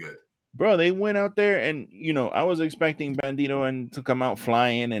 really good. Bro, they went out there and, you know, I was expecting Bandito to come out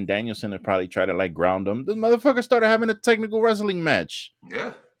flying and Danielson to probably try to like ground him. The motherfucker started having a technical wrestling match.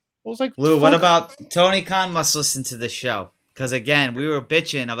 Yeah. I was like, Lou, what about Tony Khan must listen to the show? Because again, we were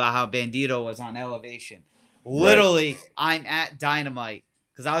bitching about how Bandito was on Elevation. Literally, I'm at Dynamite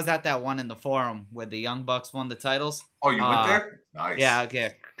because I was at that one in the forum where the Young Bucks won the titles. Oh, you went there? Nice. Yeah,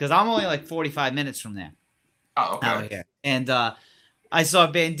 okay. Because I'm only like 45 minutes from there. Oh, okay. And I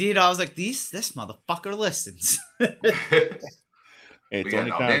saw Bandito. I was like, this motherfucker listens. Hey, Tony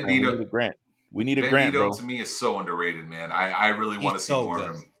Khan, we need a grant. We need a grant, bro. Bandito to me is so underrated, man. I really want to see more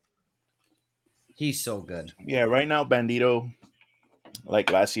of him. He's so good. Yeah, right now, Bandito,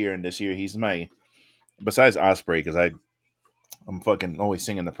 like last year and this year, he's my, besides Ospreay, because I'm fucking always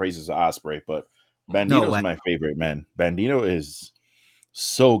singing the praises of Ospreay, but Bandito's my favorite, man. Bandito is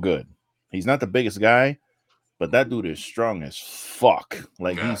so good. He's not the biggest guy, but that dude is strong as fuck.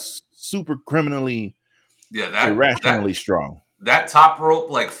 Like, he's super criminally, irrationally strong. That top rope,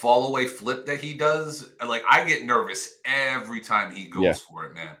 like, fall away flip that he does, like, I get nervous every time he goes for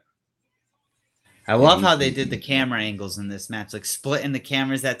it, man. I love how they did the camera angles in this match, like splitting the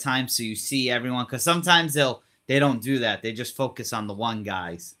cameras that time so you see everyone. Because sometimes they don't do that; they just focus on the one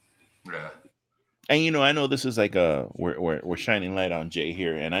guys. Yeah. And you know, I know this is like we're shining light on Jay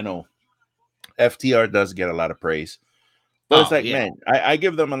here, and I know FTR does get a lot of praise, but it's like, man, I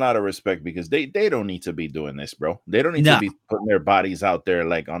give them a lot of respect because they don't need to be doing this, bro. They don't need to be putting their bodies out there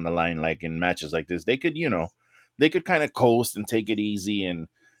like on the line, like in matches like this. They could, you know, kind of coast and take it easy and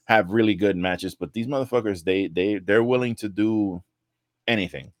have really good matches, but these motherfuckers, they're willing to do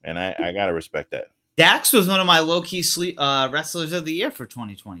anything, and I gotta respect that. Dax was one of my low-key wrestlers of the year for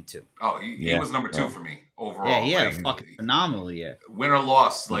 2022. Oh, he was number 2 for me overall. Yeah, he had a fucking phenomenal year. Win or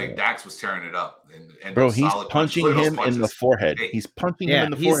loss, like Dax was tearing it up. And bro, he's punching him in the forehead. He's punching him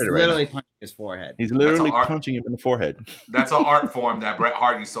in the forehead. He's literally punching his forehead. He's literally punching him in the forehead. That's an art form that Bret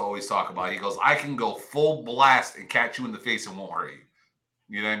Hart used to always talk about. He goes, I can go full blast and catch you in the face and won't hurt you.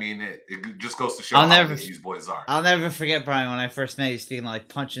 You know what I mean? It just goes to show how good these boys are. I'll never forget, Brian, when I first met you, speaking like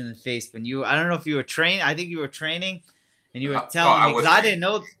punching in the face. When I don't know if you were training. I think you were training, and you were telling me, because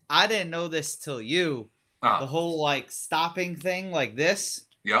I didn't know this till you. The whole like stopping thing, like this.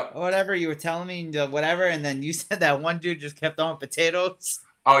 Yep. Or whatever you were telling me, whatever, and then you said that one dude just kept on potatoes.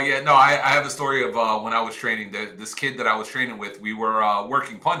 Oh yeah, no, I have a story of when I was training. This kid that I was training with, we were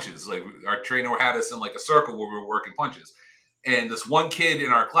working punches. Like our trainer had us in like a circle where we were working punches. And this one kid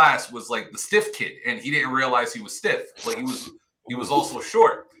in our class was like the stiff kid, and he didn't realize he was stiff. Like he was also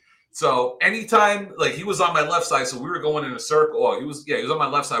short. So anytime, like, he was on my left side, so we were going in a circle. Oh, he was on my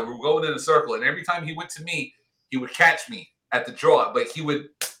left side. We were going in a circle, and every time he went to me, he would catch me at the draw, but he would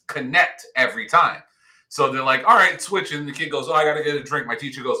connect every time. So they're like, all right, switch. And the kid goes, oh, I got to get a drink. My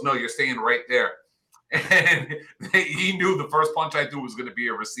teacher goes, no, you're staying right there. And he knew the first punch I threw was going to be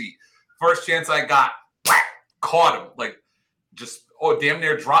a receipt. First chance I got, whack, caught him. Like, just, damn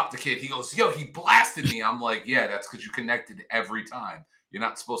near dropped the kid. He goes, yo, he blasted me. I'm like, yeah, that's because you connected every time. You're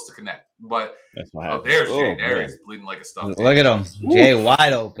not supposed to connect. But That's what happens. there's Jay. There he's bleeding like a stuffed Look at him. Jay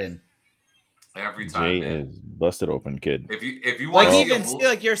wide open. every time. Jay Man. is busted open, kid. If you want Like, to even see,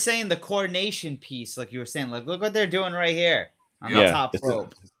 like you're saying, the coordination piece, like you were saying, like, look what they're doing right here on the Yeah, top it's a-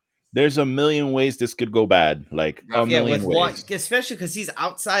 rope. There's a million ways this could go bad. Like a Yeah, Yeah, million with ways. one, especially because he's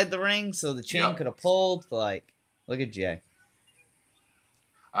outside the ring, so the chain Yep. could have pulled. Like, look at Jay.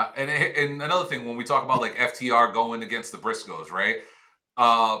 And another thing, when we talk about like FTR going against the Briscoes, right?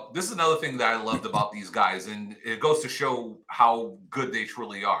 This is another thing that I loved about these guys, and it goes to show how good they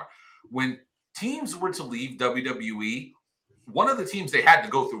truly are. When teams were to leave WWE, one of the teams they had to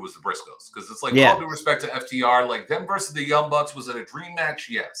go through was the Briscoes, because it's like, Yeah. all due respect to FTR, like them versus the Young Bucks, was it a dream match?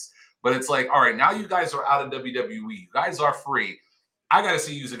 Yes. But it's like, all right, now you guys are out of WWE. You guys are free. I got to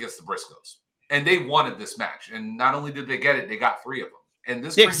see you against the Briscoes. And they wanted this match. And not only did they get it, they got 3 of them. And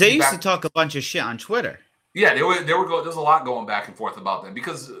this Yeah, brings because they me used back- to talk a bunch of shit on Twitter. Yeah, they were going. There's a lot going back and forth about them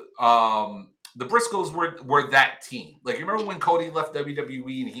because the Briscoes were that team. Like, you remember when Cody left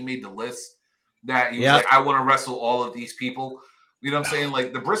WWE and he made the list that he was like, I want to wrestle all of these people. You know what I'm saying?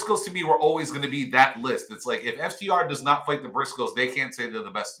 Like, the Briscoes to me were always going to be that list. It's like, if FTR does not fight the Briscoes, they can't say they're the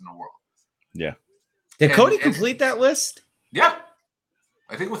best in the world. Yeah. Did And- Cody and- complete that list? Yeah,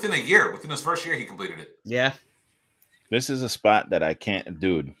 I think within his first year, he completed it. Yeah. This is a spot that I can't,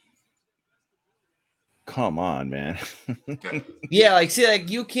 dude. Come on, man. Yeah, like, see, like,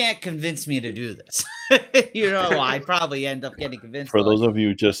 you can't convince me to do this. You know, I'd probably end up getting convinced. For but, like, those of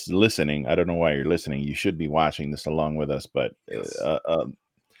you just listening, I don't know why you're listening. You should be watching this along with us. But Yes.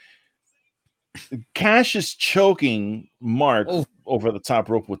 Cash is choking Mark Oh. over the top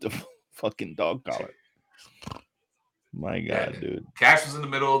rope with the fucking dog collar. My God, Yeah. dude. Cash was in the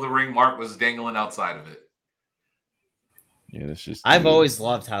middle of the ring. Mark was dangling outside of it. Yeah, that's just. I've dude. always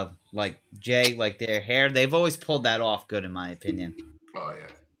loved how, like, Jay, like, their hair, they've always pulled that off good, in my opinion. Oh yeah.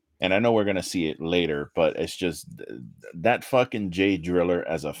 And I know we're gonna see it later, but it's just that fucking Jay Driller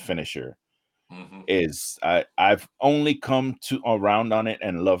as a finisher Mhm. is I've only come to around on it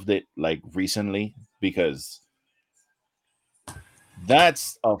and loved it like recently because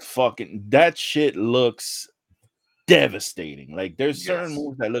that's a fucking that shit looks devastating. Like there's certain Yes.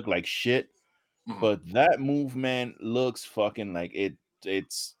 moves that look like shit, Mhm. but that move, man, looks fucking like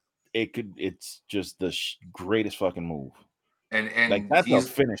it's just the greatest fucking move. And Like that's a he's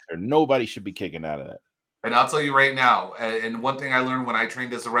finisher. Nobody should be kicking out of that. And I'll tell you right now, and one thing I learned when I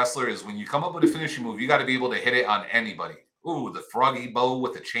trained as a wrestler is when you come up with a finishing move, you got to be able to hit it on anybody. Ooh, the froggy bow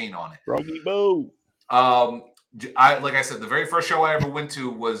with a chain on it. Froggy Bow. Like I said, the very first show I ever went to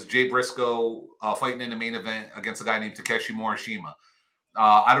was Jay Briscoe fighting in the main event against a guy named Takeshi Morishima.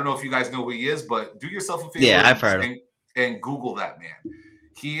 I don't know if you guys know who he is, but do yourself a favor. Yeah, I've heard him. And Google that man.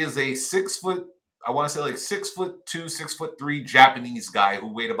 He is a 6 foot, I want to say like 6'2", 6'3" Japanese guy who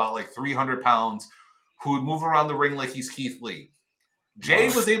weighed about like 300 pounds, who would move around the ring like he's Keith Lee. Jay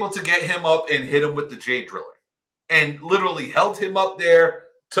was able to get him up and hit him with the Jay Driller, and literally held him up there,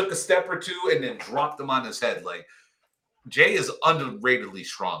 took a step or two, and then dropped him on his head. Like, Jay is underratedly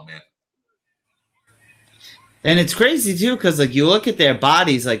strong, man. And it's crazy too, because like you look at their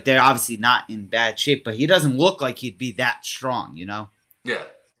bodies, like they're obviously not in bad shape, but he doesn't look like he'd be that strong, you know? Yeah.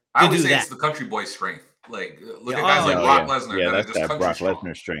 I always do say it's that. the country boy strength. Like, look at Oh, guys like yeah. Brock Lesnar. Yeah, that are that's just that country Brock strong.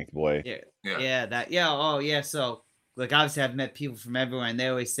 Lesnar strength, boy. Yeah. Yeah. Oh yeah. So like obviously I've met people from everywhere, and they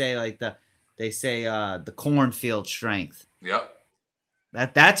always say like the cornfield strength. Yep.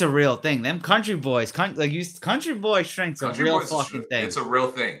 That's a real thing. Them country boys, country boy strength's a real boys is fucking thing. It's a real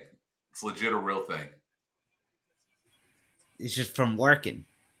thing. It's legit a real thing. It's just from working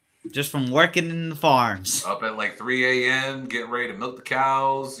in the farms, Up at like 3 a.m., getting ready to milk the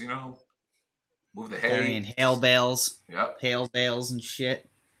cows, you know, move the hay. carrying hail bales Yep. and shit.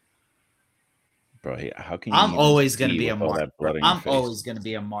 Bro, how can you I'm even always gonna see be a with all mark. that blood in your I'm face? always gonna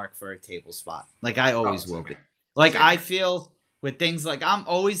be a mark for a table spot. Like I always Oh, will same be. here. Like Same I here. feel with things like I'm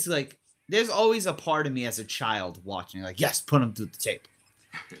always like there's always a part of me as a child watching like yes, put him through the table.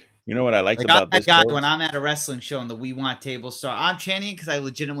 You know what I liked Like about I'm that this? guy Coach? when I'm at a wrestling show and the We Want Tables start. I'm chanting because I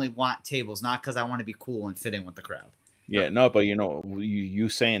legitimately want tables, not because I want to be cool and fit in with the crowd. Yeah, no, but you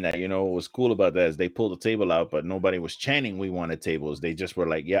saying that, what was cool about that is they pulled the table out, but nobody was chanting we wanted tables. They just were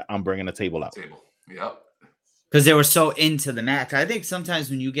like, yeah, I'm bringing a table out. Table. Yep. Because they were so into the match. I think sometimes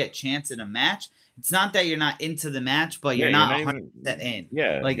when you get chants in a match, it's not that you're not into the match, but you're not 100% in.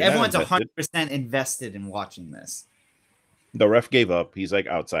 Yeah. Like everyone's 100% invested in watching this. The ref gave up. He's like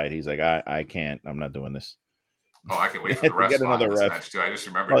outside. He's like, I can't. I'm not doing this. Oh, I can wait for the ref get another ref match too. I just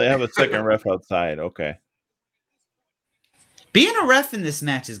remember. Oh, they have a second ref outside. Okay. Being a ref in this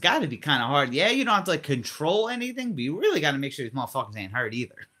match has got to be kind of hard. Yeah, you don't have to like control anything, but you really got to make sure these motherfuckers ain't hurt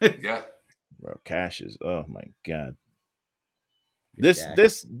either. Yeah. Bro, Cash is. Oh my god. This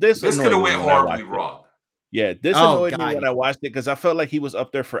could have went horribly wrong. Yeah, this annoyed me when I watched it because I felt like he was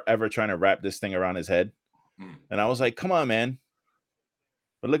up there forever trying to wrap this thing around his head, and I was like, "Come on, man!"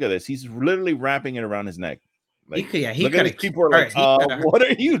 But look at this; he's literally wrapping it around his neck. Like, he look at these people are like, "What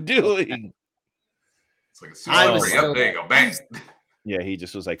are you doing?" It's like a super there you go, bang. Yeah, he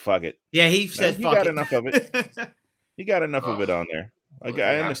just was like, "Fuck it." Yeah, he said, "He got enough of it." He got enough of it on there. Like,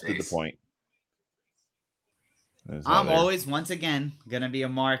 I understood the point. I'm always, once again, gonna be a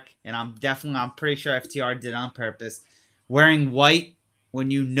mark, and I'm pretty sure FTR did on purpose, wearing white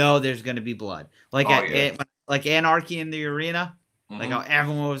when you know there's gonna be blood, like like Anarchy in the arena, like how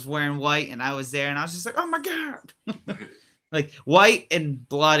everyone was wearing white, and I was there, and I was just like, oh my god, like white and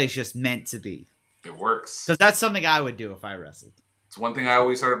blood is just meant to be. It works because that's something I would do if I wrestled. It's one thing I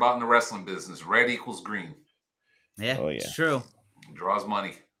always heard about in the wrestling business: red equals green. Yeah, it's true. It draws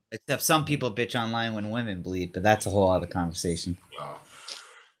money. Except some people bitch online when women bleed, but that's a whole other conversation. Oh.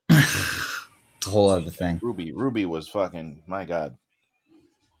 It's a whole other thing. Ruby was fucking, my god.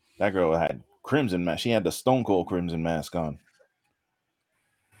 That girl had crimson mask. She had the Stone Cold crimson mask on.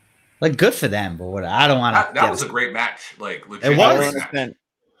 Like, good for them, but what I don't want to. That was a great match. Like, legit. It was.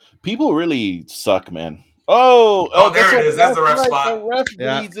 People really suck, man. There it is. That's the ref spot. The ref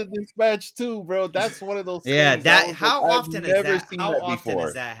bleeds in this match too, bro. That's one of those. Yeah, things how often is that? How often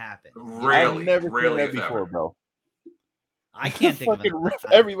does that happen? Really, I've never seen that before, bro. I can't think of it.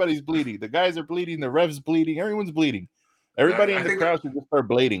 Everybody's bleeding. The guys are bleeding. The ref's bleeding. Everyone's bleeding. Everybody in the crowd should just start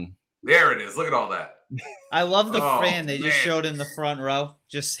bleeding. There it is. Look at all that. I love the fan they just showed in the front row,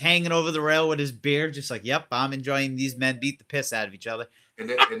 just hanging over the rail with his beer, just like, yep, I'm enjoying these men beat the piss out of each other.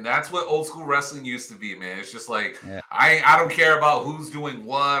 And that's what old school wrestling used to be, man. It's just like, I don't care about who's doing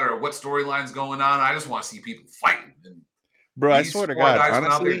what or what storyline's going on. I just want to see people fighting. And bro, I swear to God, guys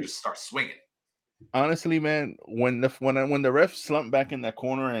out there just start swinging. Honestly, man, when the ref slumped back in that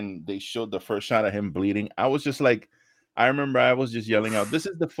corner and they showed the first shot of him bleeding, I was just like, I remember I was just yelling out, "This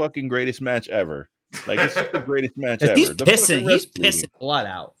is the fucking greatest match ever!" Like, it's just the greatest match ever. He's pissing blood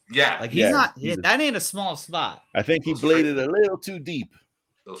out. Yeah, like he's not. That ain't a small spot. I think he bladed a little too deep.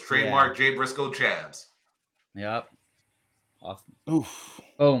 Those trademark Jay Briscoe jabs. Yep. Oof.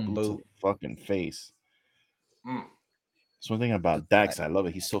 Boom. Boom. Fucking face. That's one thing about Dax. I love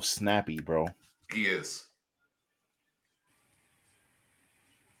it. He's so snappy, bro. He is.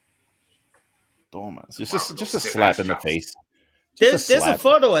 Just a slap in the face. There's a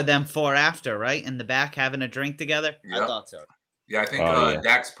photo of them before after, right? In the back having a drink together. Yep. I thought so. Yeah, I think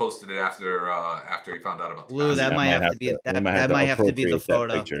Dax posted it after he found out about the Lou, that might have to be the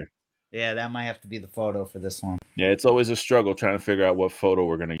photo. Yeah, that might have to be the photo for this one. Yeah, it's always a struggle trying to figure out what photo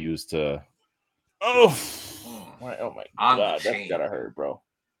we're gonna use to. Oh my god, that's gotta hurt, bro.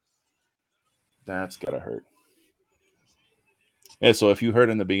 That's gotta hurt. Yeah, so if you heard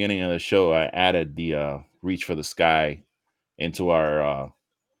in the beginning of the show, I added the Reach for the Sky into our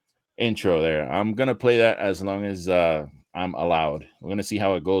intro there. I'm gonna play that as long as I'm allowed. We're gonna see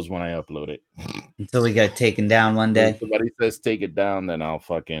how it goes when I upload it. Until we get taken down one day. If somebody says take it down, then I'll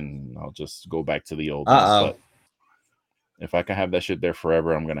just go back to the old. But if I can have that shit there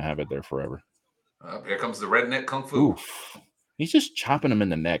forever, I'm gonna have it there forever. Here comes the redneck kung fu. Oof. He's just chopping him in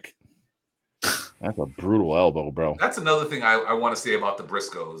the neck. That's a brutal elbow, bro. That's another thing I want to say about the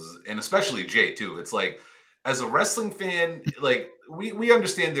Briscoes, and especially Jay too. It's like, as a wrestling fan, like we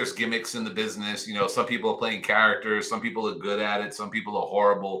understand there's gimmicks in the business. You know, some people are playing characters, some people are good at it, some people are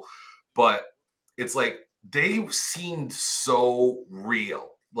horrible. But it's like they seemed so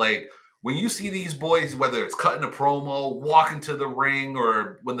real. Like when you see these boys, whether it's cutting a promo, walking to the ring,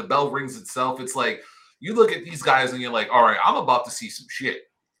 or when the bell rings itself, it's like you look at these guys and you're like, all right, I'm about to see some shit.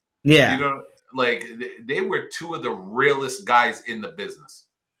 Yeah. You know, like they were two of the realest guys in the business.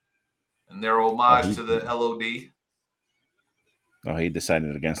 And their homage to the LOD. Oh, he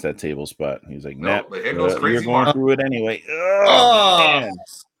decided against that table spot. He's like, nah, but here goes Crazy you're going Mark. through it anyway. Man.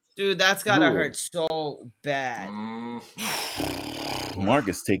 Dude, that's gotta hurt so bad. Mark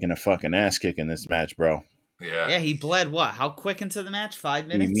is taking a fucking ass kick in this match, bro. Yeah, he bled what? How quick into the match? 5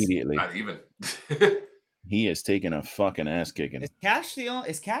 minutes? Immediately. Not even. He is taking a fucking ass kicking. Is Cash the only?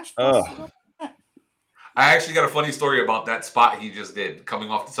 Is Cash? I actually got a funny story about that spot he just did, coming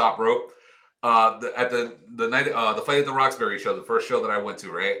off the top rope. At the night, the fight at the Roxbury show, the first show that I went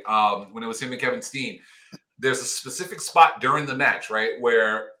to, right? When it was him and Kevin Steen, there's a specific spot during the match, right,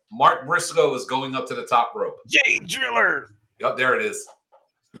 where Mark Briscoe is going up to the top rope. Jay Driller. Yep, there it is.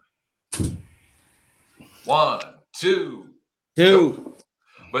 1, 2, 2.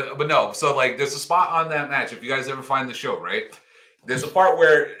 But no, so like there's a spot on that match. If you guys ever find the show, right? There's a part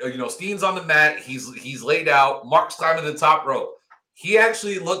where Steen's on the mat, he's laid out, Mark's climbing the top rope. He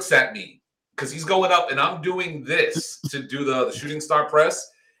actually looks at me because he's going up and I'm doing this to do the shooting star press.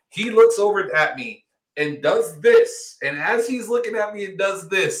 He looks over at me and does this. And as he's looking at me and does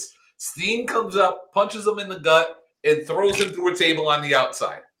this, Steen comes up, punches him in the gut, and throws him through a table on the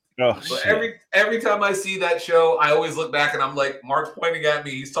outside. Oh, So shit. every time I see that show, I always look back and I'm like, Mark's pointing at me,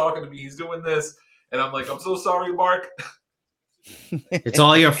 he's talking to me, he's doing this, and I'm like, I'm so sorry, Mark. It's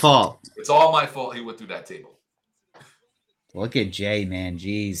all your fault. It's all my fault. He went through that table. Look at Jay, man.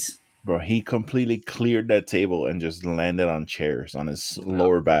 Jeez. Bro, he completely cleared that table and just landed on chairs on his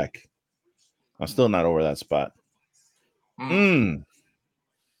lower back. I'm still not over that spot. When's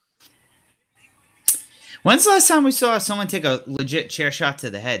the last time we saw someone take a legit chair shot to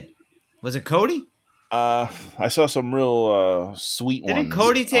the head? Was it Cody? I saw some real sweet ones. Didn't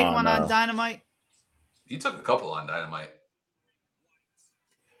Cody take one on Dynamite? He took a couple on Dynamite.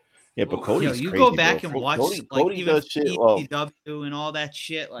 Yeah, but Cody's you crazy, go back bro. and watch Cody even does shit. Well, ECW and all that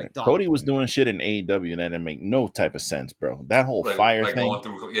shit. Like Cody was doing shit in AEW that didn't make no type of sense, bro. That whole fire thing. Going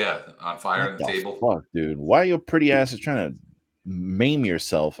through, on fire on the table. Fuck, dude. Why your pretty ass is trying to maim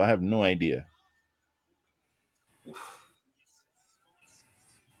yourself? I have no idea.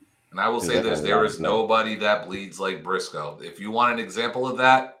 And I will say this: there is nobody that bleeds like Briscoe. If you want an example of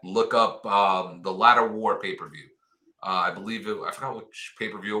that, look up the Ladder War pay-per-view. I believe I forgot which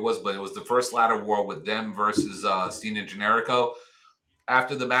pay-per-view it was, but it was the first Ladder War with them versus Steen and Generico.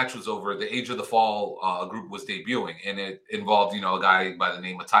 After the match was over, the Age of the Fall group was debuting, and it involved, a guy by the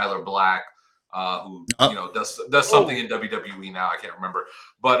name of Tyler Black, who does something in WWE now. I can't remember,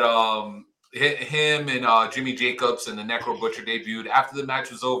 but him and Jimmy Jacobs and the Necro Butcher debuted. After the match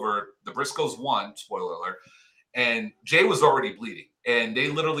was over, the Briscoes won. Spoiler alert. And Jay was already bleeding. And they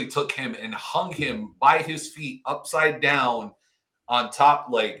literally took him and hung him by his feet upside down on top,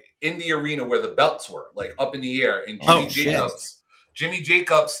 like in the arena where the belts were, like up in the air. And Jimmy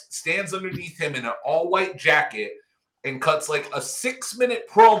Jacobs stands underneath him in an all-white jacket and cuts like a 6-minute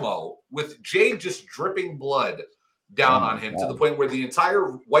promo with Jay just dripping blood down on him to the point where the entire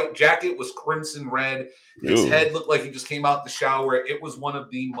white jacket was crimson red. His head looked like he just came out the shower. It was one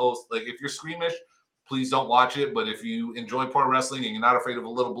of the most, like, if you're squeamish, please don't watch it. But if you enjoy pro wrestling and you're not afraid of a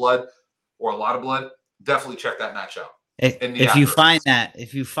little blood or a lot of blood, definitely check that match out. If you find that,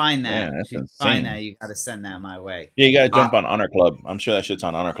 you got to send that my way. Yeah, you got to jump on Honor Club. I'm sure that shit's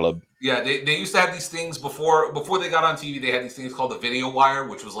on Honor Club. Yeah, they used to have these things before they got on TV. They had these things called the Video Wire,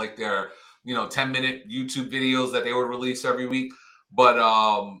 which was like their 10-minute YouTube videos that they would release every week. But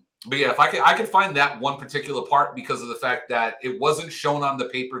yeah, if I could find that one particular part because of the fact that it wasn't shown on the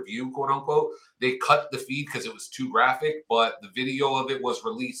pay-per-view, quote unquote. They cut the feed because it was too graphic, but the video of it was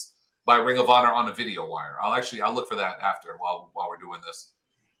released by Ring of Honor on a Video Wire. I'll look for that after while we're doing this.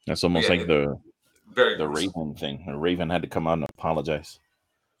 That's almost like the Raven thing. The Raven had to come out and apologize.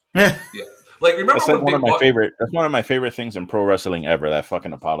 Yeah. Like, remember that's like one of my favorite. That's one of my favorite things in pro wrestling ever. That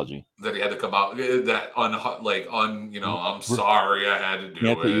fucking apology. That he had to come out. I'm sorry. I had to do it. He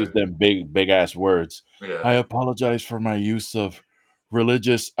had to use them big ass words. Yeah. I apologize for my use of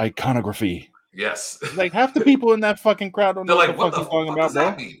religious iconography. Yes. Like half the people in that fucking crowd don't know like, what the fuck you're talking about,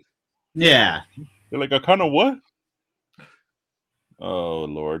 bro. Mean? Yeah. They're like, a kind of what? Oh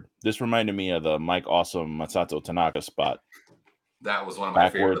Lord, this reminded me of the Mike Awesome Masato Tanaka spot. That was one of my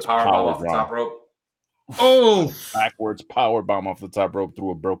favorites. The power bomb off the top rope. Oh, backwards power bomb off the top rope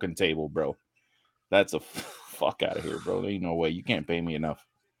through a broken table, bro. That's a fuck out of here, bro. There ain't no way. You can't pay me enough.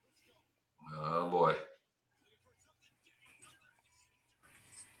 Oh boy.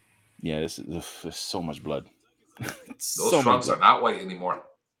 Yeah, there's so much blood. Those trunks are not white anymore.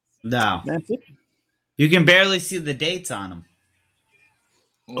 No. That's it. You can barely see the dates on them.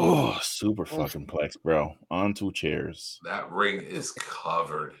 Oh, super fucking plex, bro. On 2 chairs. That ring is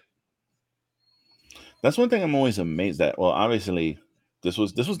covered. That's one thing I'm always amazed at. Well, obviously, this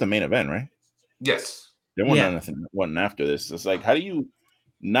was the main event, right? Yes. There wasn't after this. It's like, how do you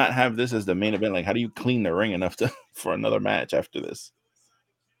not have this as the main event? Like, how do you clean the ring enough for another match after this?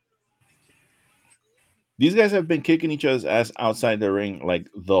 These guys have been kicking each other's ass outside the ring like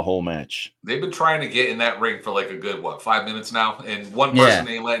the whole match. They've been trying to get in that ring for like a good 5 minutes now, and one person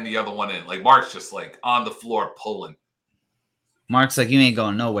ain't letting the other one in. Like Mark's just like on the floor pulling. Mark's like, you ain't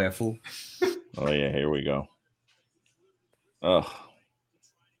going nowhere, fool. Oh yeah, here we go. Ugh.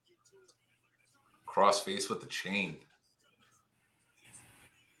 Crossface with the chain.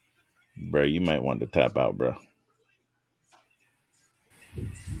 Bro, you might want to tap out, bro.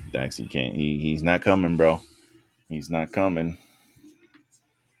 Dax, he can't. He's not coming, bro. He's not coming.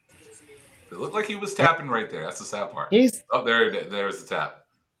 It looked like he was tapping right there. That's the sad part. There's the tap.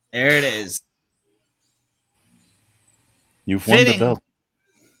 There it is. You've won the belt,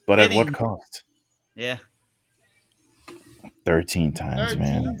 but at what cost? Yeah. 13 times,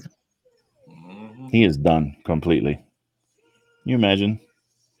 man. Mm-hmm. He is done completely. You imagine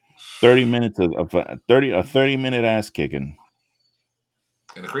 30 minutes of a 30-minute ass kicking.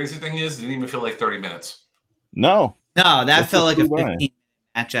 And the crazy thing is, it didn't even feel like 30 minutes. No, that felt like a 15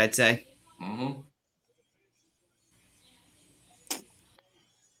 match, I'd say. Mm-hmm.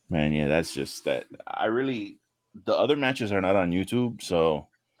 Man, yeah, that's just that. The other matches are not on YouTube, so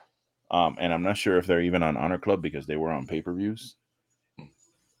and I'm not sure if they're even on Honor Club because they were on pay-per-views.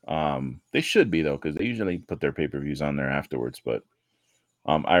 They should be though, because they usually put their pay-per-views on there afterwards. But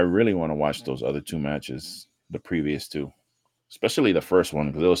I really want to watch those other two matches, the previous two, especially the first one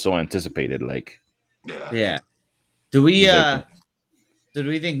because it was so anticipated. Like, yeah. Did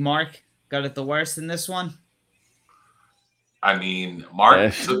we think Mark got it the worst in this one? I mean,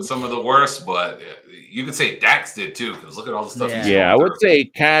 Mark took some of the worst, but you could say Dax did too, because look at all the stuff. Yeah, I would say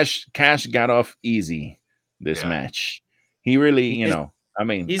Cash got off easy this match. He really, I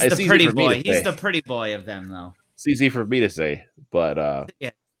mean, he's the pretty boy. He's the pretty boy of them, though. It's easy for me to say, but yeah,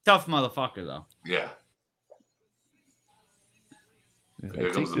 tough motherfucker, though. Yeah.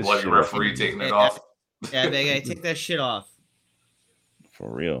 Here comes the bloody referee taking it off. Yeah, they gotta take that shit off.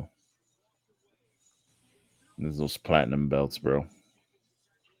 For real. There's those platinum belts, bro.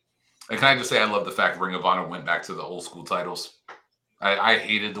 And can I just say I love the fact Ring of Honor went back to the old school titles. I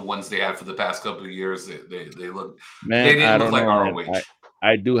hated the ones they had for the past couple of years. They look, man, they didn't look like ROH.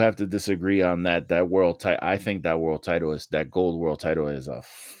 I do have to disagree on that. That world title, I think that gold world title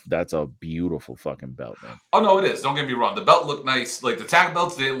that's a beautiful fucking belt, man. Oh no, it is. Don't get me wrong. The belt looked nice. Like the tag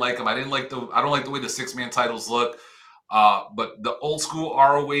belts, didn't like them. I don't like the way the 6-man titles look. But the old school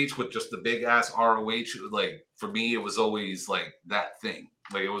ROH with just the big ass ROH, like for me, it was always like that thing.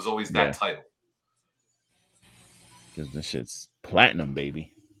 Like it was always that title. Because this shit's platinum,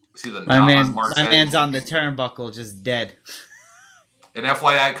 baby. See the my man's on the turnbuckle, just dead. And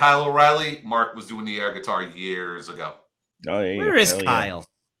FYI, Kyle O'Reilly, Mark was doing the air guitar years ago. Oh yeah. Where is Kyle?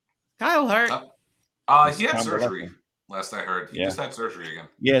 Yeah. Kyle hurt. He had surgery. Last I heard, he just had surgery again.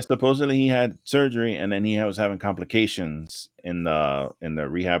 Yeah, supposedly he had surgery, and then he was having complications in the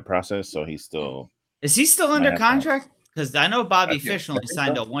rehab process. So he's still. Is he still under contract? Because I know Bobby Fish only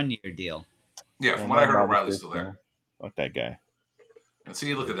signed a 1-year deal. Yeah, from what I heard, O'Reilly's still there. Fuck that guy. And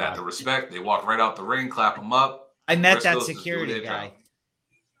see, look at that. The respect. They walk right out the ring, clap him up. I met that security guy.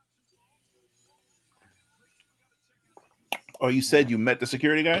 Oh, you said you met the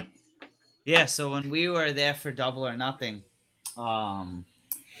security guy? Yeah, so when we were there for Double or Nothing,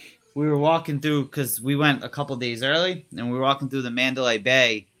 we were walking through, because we went a couple days early, and we were walking through the Mandalay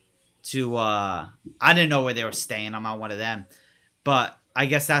Bay to, I didn't know where they were staying. I'm not one of them. But I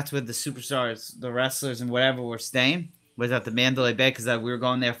guess that's where the superstars, the wrestlers and whatever were staying, was at the Mandalay Bay, because we were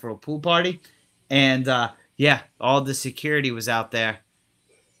going there for a pool party. And, all the security was out there.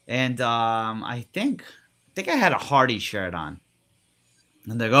 And I think I had a Hardy shirt on.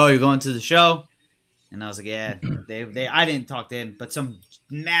 And they're like, "Oh, you're going to the show?" And I was like, "Yeah." I didn't talk to him, but some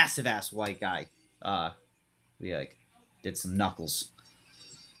massive ass white guy. We did some knuckles.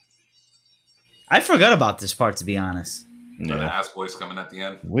 I forgot about this part, to be honest. Yeah. The ass boys coming at the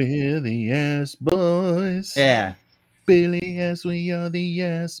end. We're the ass boys. Yeah. Billy, yes, we are the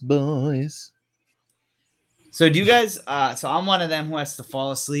ass boys. So do you guys? So I'm one of them who has to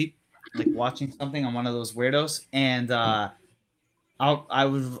fall asleep, like watching something. I'm one of those weirdos, and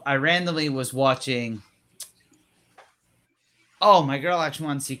I randomly was watching. Oh, my girl actually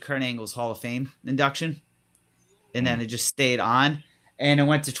wanted to see Kurt Angle's Hall of Fame induction, and then it just stayed on, and it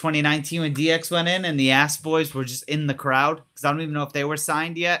went to 2019 when DX went in, and the Ass Boys were just in the crowd because I don't even know if they were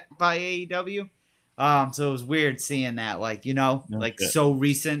signed yet by AEW. So it was weird seeing that, so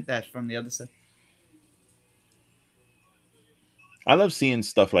recent that from the other side. I love seeing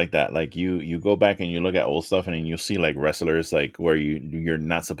stuff like that. Like you go back and you look at old stuff and then you'll see like wrestlers like where you're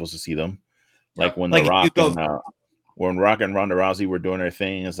not supposed to see them. Like when The Rock when Rock and Ronda Rousey were doing their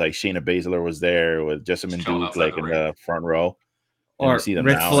thing, it's like Shayna Baszler was there with Jessamine Chilling Duke outside like the in ring. the front row. And you Or see them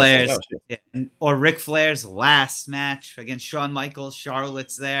Ric now. It's like, Flair's, oh, shit. or Ric Flair's last match against Shawn Michaels.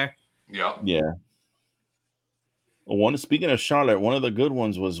 Charlotte's there. Yep. Yeah. Speaking of Charlotte, one of the good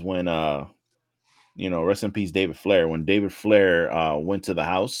ones was when rest in peace David Flair. When David Flair went to the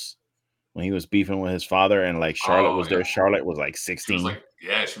house when he was beefing with his father, and like Charlotte was there. Yeah. Charlotte was like She 16. was like,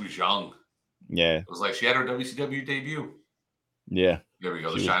 she was young. Yeah. It was like she had her WCW debut. Yeah. There we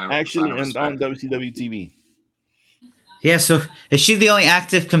go. She The was actually on respect. WCW TV. Yeah, so is she the only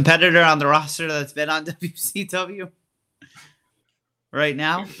active competitor on the roster that's been on WCW right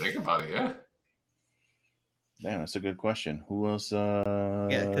now? If you think about it, yeah. Yeah, that's a good question. Who else?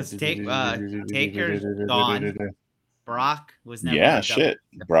 Yeah, because Taker's gone. Brock was never. Yeah, on shit.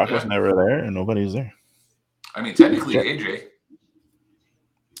 Brock was never there, and nobody's there. I mean, technically, AJ.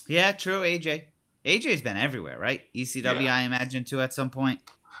 Yeah, true. AJ's been everywhere, right? ECW, I imagine, too, at some point.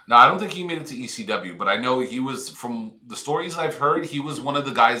 No, I don't think he made it to ECW, but I know he was, from the stories I've heard, he was one of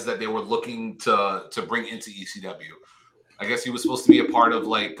the guys that they were looking to bring into ECW. I guess he was supposed to be a part of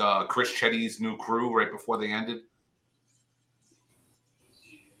like Chris Chetty's new crew right before they ended.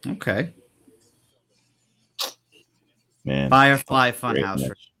 Okay. Man, Firefly Funhouse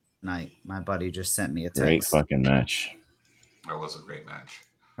tonight. My buddy just sent me a text. Great fucking match. That was a great match.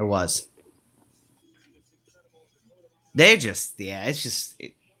 It was. They just, it's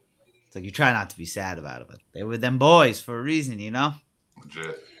like you try not to be sad about it, but they were them boys for a reason, you know?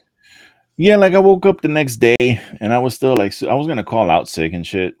 Legit. Yeah, like I woke up the next day and I was still like, I was going to call out sick and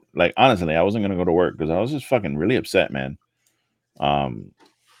shit. Like, honestly, I wasn't going to go to work because I was just fucking really upset, man. I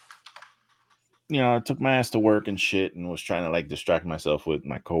took my ass to work and shit and was trying to like distract myself with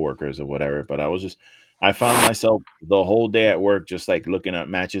my coworkers or whatever. But I found myself the whole day at work just like looking at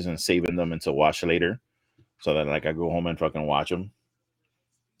matches and saving them until watch later, so that like I go home and fucking watch them.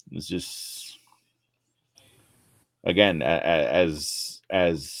 It's just, again, as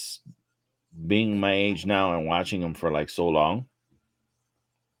being my age now and watching them for like so long,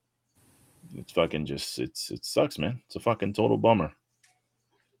 it's fucking just it sucks, man. It's a fucking total bummer.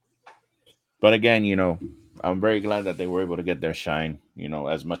 But again, I'm very glad that they were able to get their shine,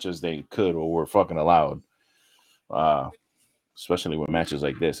 as much as they could or were fucking allowed. Especially with matches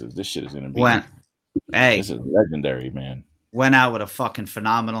like this. This shit is gonna be this is legendary, man. Went out with a fucking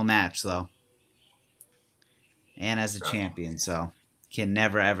phenomenal match though. And as a champion, so can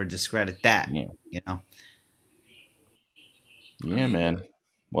never ever discredit that. Yeah. Yeah, man.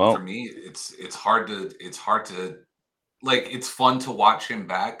 Well, for me, it's hard to like, it's fun to watch him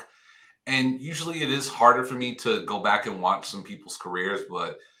back. And usually it is harder for me to go back and watch some people's careers,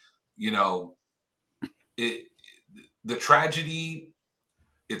 but the tragedy,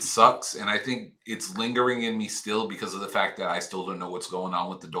 it sucks. And I think it's lingering in me still because of the fact that I still don't know what's going on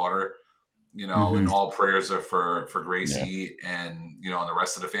with the daughter, and all prayers are for Gracie and, and the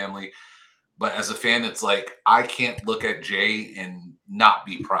rest of the family. But as a fan, it's like, I can't look at Jay and not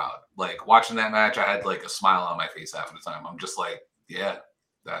be proud. Like watching that match, I had like a smile on my face half of the time. I'm just like, yeah,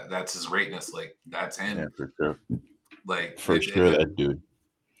 that's his greatness. Like that's him. Yeah, for sure. Like that dude.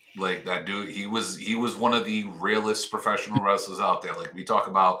 Like that dude, he was one of the realest professional wrestlers out there. Like we talk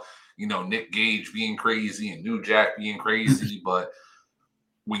about, Nick Gage being crazy and New Jack being crazy, but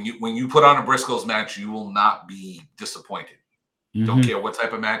when you put on a Briscoes match, you will not be disappointed. Don't care what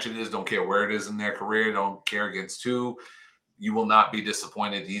type of match it is. Don't care where it is in their career. Don't care against who. You will not be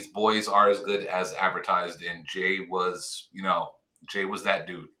disappointed. These boys are as good as advertised. And Jay was that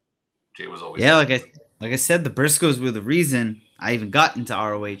dude. Jay was always like I said, the Briscoes were the reason I even got into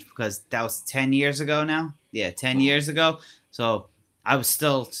ROH, because that was 10 years ago now. Yeah, 10 years ago. So I was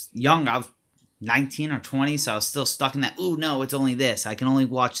still young. I was 19 or 20, so I was still stuck in that. Oh no, it's only this. I can only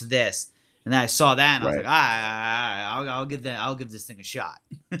watch this. And then I saw that, and I was like, I'll give this thing a shot.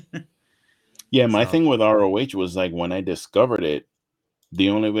 Yeah, my thing with ROH was like when I discovered it, the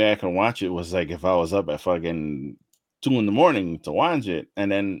only way I could watch it was like if I was up at fucking 2 a.m. to watch it.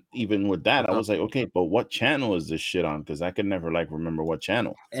 And then even with that, I was like, okay, but what channel is this shit on? Because I could never like remember what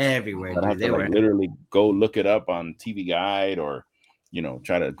channel. Everywhere. I have to like literally go look it up on TV Guide or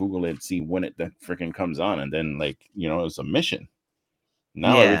try to Google it, see when it that freaking comes on, and then like it's a mission.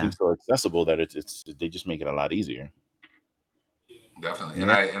 Now everything's so accessible that it's they just make it a lot easier. Definitely.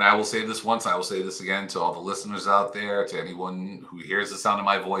 And I will say this once, I will say this again to all the listeners out there, to anyone who hears the sound of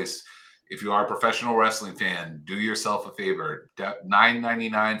my voice. If you are a professional wrestling fan, do yourself a favor.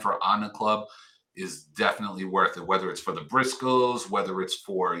 $9.99 for On the Club is definitely worth it, whether it's for the Briscoes, whether it's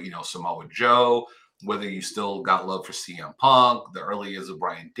for, Samoa Joe, whether you still got love for CM Punk, the early years of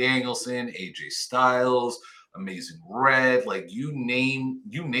Bryan Danielson, AJ Styles, Amazing Red, like you name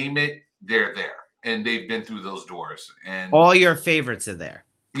it, they're there, and they've been through those doors. And all your favorites are there.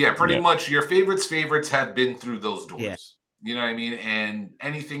 yeah, pretty much your favorites have been through those doors. Yeah. You know what I mean? And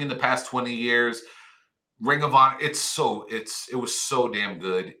anything in the past 20 years, Ring of Honor, it was so damn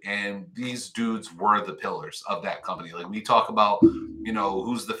good. And these dudes were the pillars of that company. Like we talk about, you know,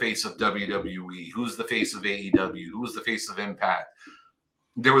 who's the face of WWE, who's the face of AEW, who's the face of Impact.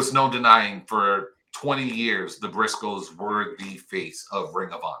 There was no denying for 20 years the Briscoes were the face of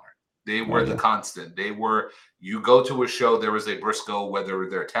Ring of Honor. They were the constant. They were, you go to a show, there was a Briscoe, whether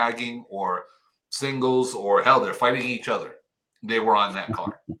they're tagging or singles or hell, they're fighting each other. They were on that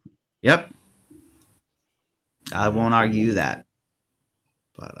card. Yep. I won't argue that.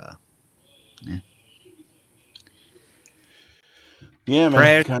 But yeah. Yeah, man.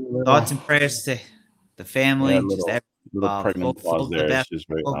 Prayers, Kinda thoughts and prayers to the family. Yeah, just little pregnant pause there. It's just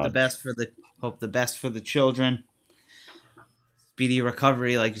very hope odd. the best for the children. Speedy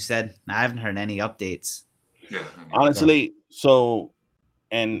recovery, like you said. I haven't heard any updates. Yeah. Honestly, so,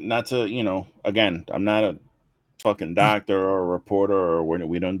 and not to, you know, again, I'm not a fucking doctor or a reporter, or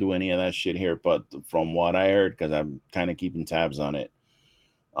we don't do any of that shit here, but from what I heard, because I'm kind of keeping tabs on it,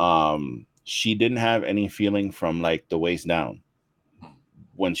 she didn't have any feeling from like the waist down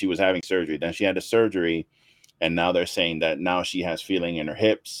when she was having surgery. Then she had the surgery, and now they're saying that now she has feeling in her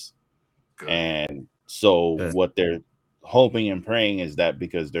hips. Good. And so what they're hoping and praying is that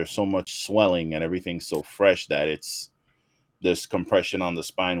because there's so much swelling and everything's so fresh that it's this compression on the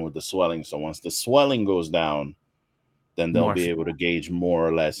spine with the swelling. So once the swelling goes down, then they'll be able to gauge more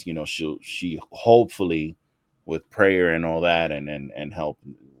or less, you know, she hopefully with prayer and all that and help,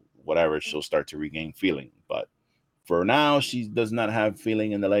 whatever, she'll start to regain feeling. But for now, she does not have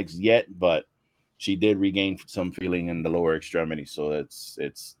feeling in the legs yet, but she did regain some feeling in the lower extremity. So it's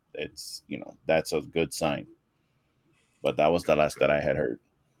you know, that's a good sign. But that was the last that I had heard.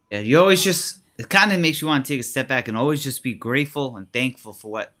 Yeah, you always it kind of makes you want to take a step back and always just be grateful and thankful for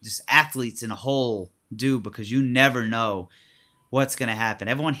what just athletes in a whole do, because you never know what's going to happen.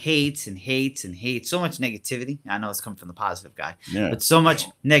 Everyone hates and hates and hates. So much negativity. I know it's coming from the positive guy, but so much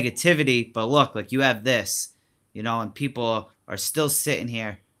negativity. But look, like you have this, you know, and people are still sitting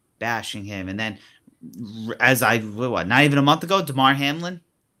here bashing him. And then not even a month ago, DeMar Hamlin,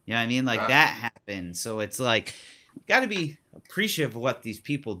 you know what I mean? Like that happened. So it's like, got to be appreciative of what these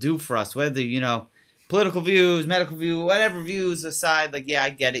people do for us, whether, you know, political views, medical view, whatever views aside. Like, yeah, I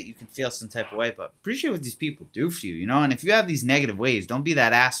get it. You can feel some type of way, but appreciate what these people do for you, you know? And if you have these negative ways, don't be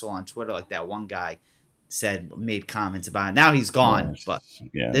that asshole on Twitter like that one guy made comments about it. Now he's gone, but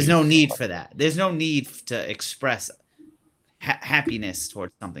there's no need for that. There's no need to express happiness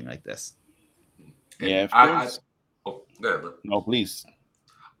towards something like this. Yeah. No, please.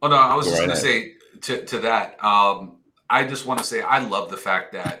 Oh, no, I was just going to say to that, I just want to say I love the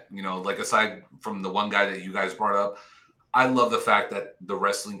fact that, you know, like aside from the one guy that you guys brought up, I love the fact that the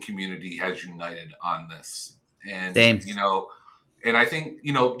wrestling community has united on this. And, you know, and I think,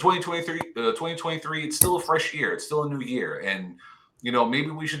 you know, 2023, it's still a fresh year. It's still a new year. And, you know,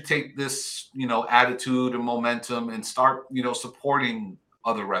 maybe we should take this, you know, attitude and momentum and start, you know, supporting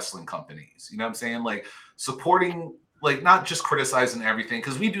other wrestling companies. You know what I'm saying? Like supporting, like not just criticizing everything,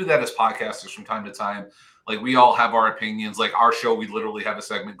 because we do that as podcasters from time to time. Like we all have our opinions. Like our show, we literally have a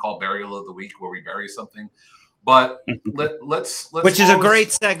segment called Burial of the Week where we bury something. But let's which is a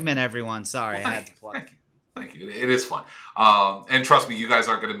great segment, everyone. Sorry, I had to plug. Thank you. It is fun. And trust me, you guys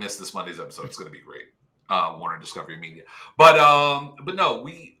aren't going to miss this Monday's episode. It's going to be great. Warner Discovery Media. But no,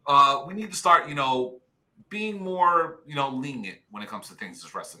 we need to start, you know, being more, you know, lenient when it comes to things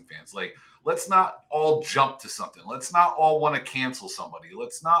as wrestling fans. Like, let's not all jump to something. Let's not all want to cancel somebody.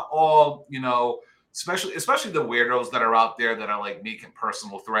 Let's not all, you know, especially the weirdos that are out there that are like making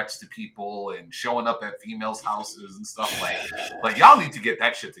personal threats to people and showing up at females' houses and stuff like y'all need to get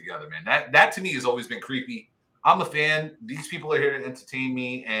that shit together, man. That to me has always been creepy. I'm a fan. These people are here to entertain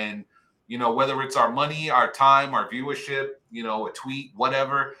me, and you know, whether it's our money, our time, our viewership, you know, a tweet,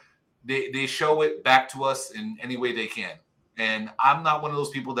 whatever, they show it back to us in any way they can. And I'm not one of those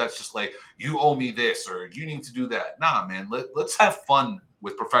people that's just like, you owe me this or you need to do that. Nah, man, let's have fun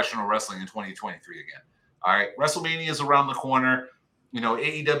with professional wrestling in 2023 again. All right. WrestleMania is around the corner. You know,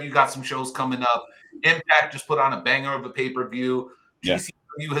 AEW got some shows coming up. Impact just put on a banger of a pay-per-view.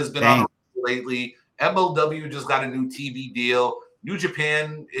 GCW has been on lately. MLW just got a new TV deal. New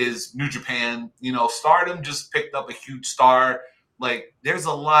Japan is New Japan. You know, Stardom just picked up a huge star. Like, there's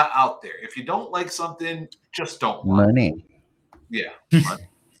a lot out there. If you don't like something, just don't watch. Money. Yeah. Money.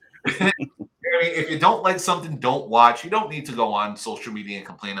 I mean, if you don't like something, don't watch. You don't need to go on social media and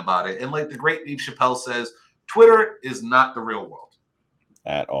complain about it. And like the great Dave Chappelle says, Twitter is not the real world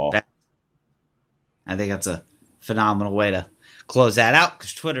at all. I think that's a phenomenal way to close that out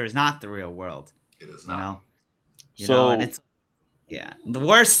because Twitter is not the real world. It is not. And it's the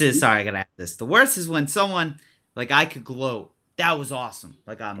worst is sorry, I gotta add this. The worst is when someone like I could gloat. That was awesome,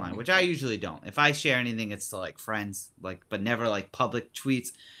 like online, which I usually don't. If I share anything, it's to like friends, like but never like public tweets.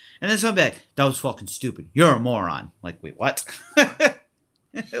 And then somebody like, that was fucking stupid. You're a moron. Like, wait, what?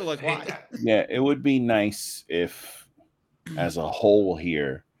 Like, why? Yeah, it would be nice if, as a whole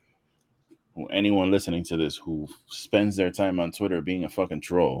here, anyone listening to this who spends their time on Twitter being a fucking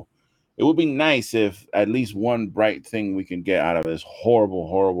troll, it would be nice if at least one bright thing we can get out of this horrible,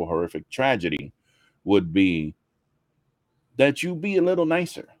 horrible, horrific tragedy would be that you be a little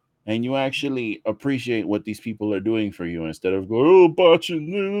nicer and you actually appreciate what these people are doing for you instead of going, oh,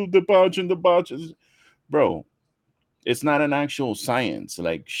 botching, the botches. Bro, it's not an actual science.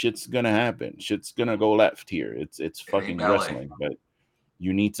 Like, shit's gonna happen. Shit's gonna go left here. It's fucking wrestling. But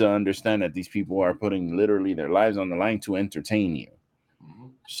you need to understand that these people are putting literally their lives on the line to entertain you.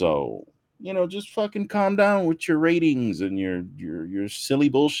 So, just fucking calm down with your ratings and your silly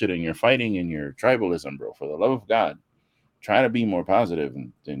bullshit and your fighting and your tribalism, bro. For the love of God, try to be more positive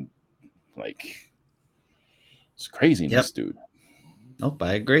and like, it's craziness, dude. Nope,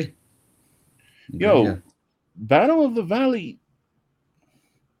 I agree. Yo, Battle of the Valley.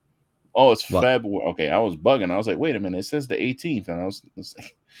 Oh, it's February. Okay, I was bugging. I was like, wait a minute. It says the 18th. And I was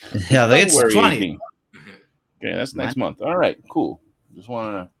like, yeah, I think it's 20th. Okay, that's next month. All right, cool. Just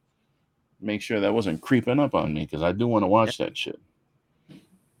want to make sure that wasn't creeping up on me because I do want to watch that shit.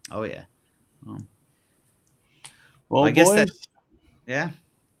 Oh, yeah. Well, I guess yeah.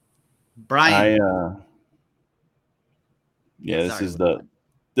 Brian.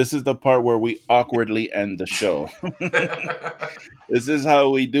 This is the part where we awkwardly end the show. This is how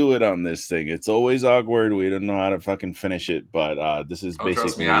we do it on this thing. It's always awkward. We don't know how to fucking finish it, but this is basically.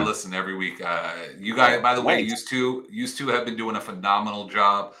 Trust me, I listen every week. You guys, by the way, used to have been doing a phenomenal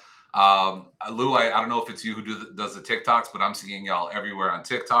job. Lou, I don't know if it's you who does the TikToks, but I'm seeing y'all everywhere on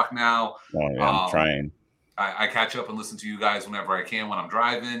TikTok now. Oh yeah, I'm trying. I catch up and listen to you guys whenever I can when I'm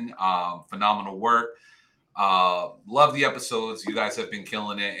driving. Phenomenal work. Love the episodes. You guys have been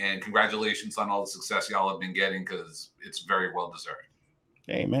killing it, and congratulations on all the success y'all have been getting because it's very well deserved.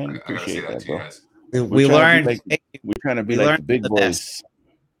 Hey man, appreciate that, bro. We learned. We're trying to be like the big boys.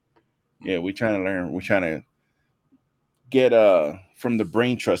 Yeah, we're trying to learn. We're trying to get from the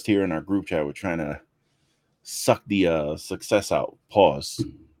brain trust here in our group chat. We're trying to suck the success out. Pause.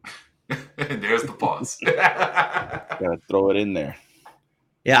 There's the pause. Gotta throw it in there.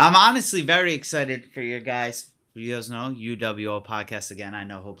 Yeah, I'm honestly very excited for you guys. You guys know UWO podcast again. I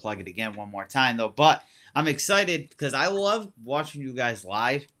know he'll plug it again one more time though, but I'm excited because I love watching you guys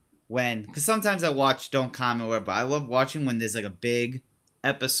live because sometimes I watch Don't Comment Where, but I love watching when there's like a big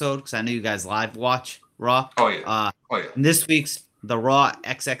episode because I know you guys live watch Raw. Oh yeah. And this week's the Raw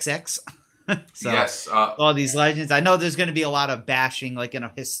XXX. So yes, all these legends. I know there's going to be a lot of bashing, like in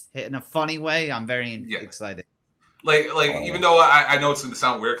a funny way. I'm very excited. Like even though I know it's going to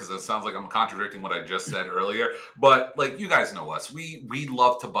sound weird because it sounds like I'm contradicting what I just said earlier, but like you guys know us, we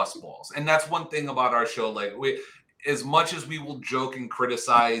love to bust balls, and that's one thing about our show. Like as much as we will joke and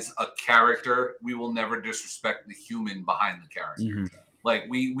criticize a character, we will never disrespect the human behind the character. Mm-hmm. Like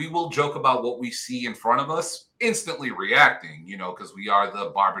we will joke about what we see in front of us, instantly reacting, because we are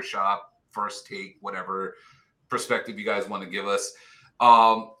the barbershop first take, whatever perspective you guys want to give us.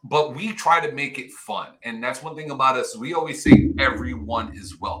 But we try to make it fun. And that's one thing about us. We always say everyone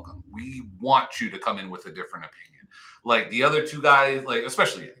is welcome. We want you to come in with a different opinion. Like the other two guys, like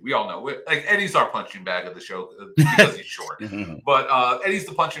especially Eddie, we all know like Eddie's our punching bag of the show because he's short. But Eddie's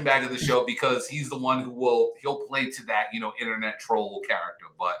the punching bag of the show because he's the one who he'll play to that, internet troll character.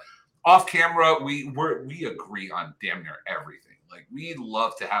 But off camera, we agree on damn near everything. Like we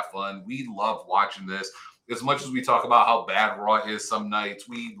love to have fun. We love watching this. As much as we talk about how bad Raw is some nights,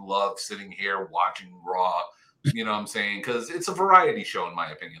 we love sitting here watching Raw. You know what I'm saying? Because it's a variety show, in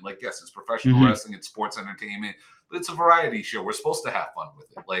my opinion. Like, yes, it's professional wrestling, it's sports entertainment, but it's a variety show. We're supposed to have fun with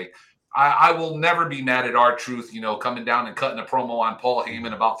it. Like, I will never be mad at R-Truth, coming down and cutting a promo on Paul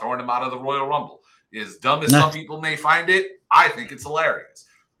Heyman about throwing him out of the Royal Rumble. As dumb as some people may find it, I think it's hilarious.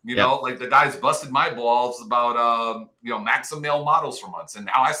 Like the guys busted my balls about, Maxim male models for months. And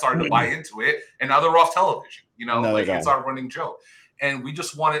now I started to buy into it. And now they're off television, it's our running joke. And we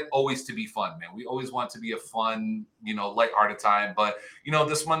just want it always to be fun, man. We always want it to be a fun, lighthearted time. But,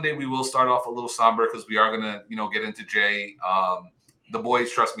 this Monday we will start off a little somber because we are going to, get into Jay. The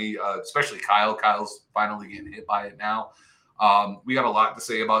boys, trust me, especially Kyle. Kyle's finally getting hit by it now. We got a lot to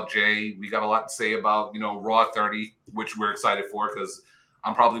say about Jay. We got a lot to say about, Raw 30, which we're excited for because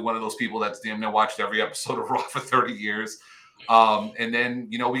I'm probably one of those people that's damn near watched every episode of Raw for 30 years. And then,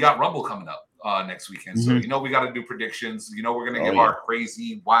 we got Rumble coming up next weekend. Mhm. So, we got to do predictions. We're going to give yeah. our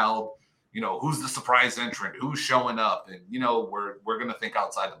crazy, wild, who's the surprise entrant, who's showing up. And, we're going to think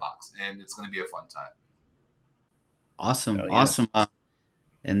outside the box. And it's going to be a fun time. Awesome. Hell yeah. Awesome.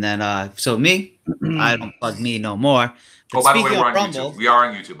 And then, so me, I don't plug me no more. But By the way, speaking we're of on Rumble, YouTube. We are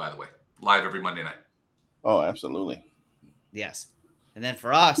on YouTube, by the way, live every Monday night. Oh, absolutely. yes. And then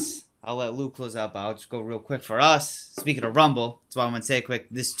for us, I'll let Lou close out, but I'll just go real quick for us. Speaking of Rumble, that's why I'm going to say quick.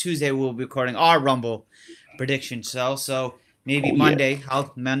 This Tuesday, we'll be recording our Rumble prediction show. So maybe Monday,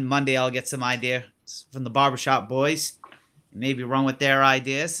 I'll get some idea from the Barbershop boys. Maybe run with their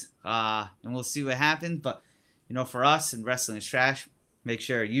ideas. And we'll see what happens. But, for us and Wrestling is Trash, make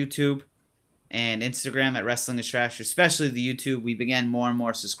sure YouTube and Instagram at Wrestling is Trash, especially the YouTube. We began more and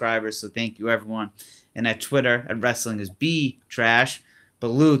more subscribers, so thank you, everyone. And at Twitter at Wrestling is B Trash. But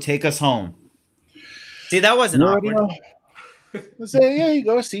Lou, take us home. See, that wasn't awkward. There you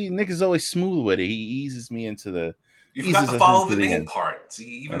go. See, Nick is always smooth with it. He eases me into the. You forgot to follow the name end. part. See,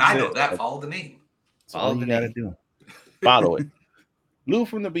 even That's I know it. that. Follow the name. That's all you got to do. Follow it. Lou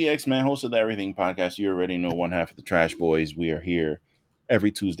from the BX Man, host of the Everything Podcast. You already know one half of the Trash Boys. We are here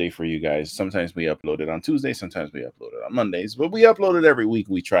every Tuesday for you guys. Sometimes we upload it on Tuesday, sometimes we upload it on Mondays, but we upload it every week.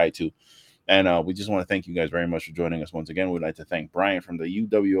 We try to. And we just want to thank you guys very much for joining us once again. We'd like to thank Brian from the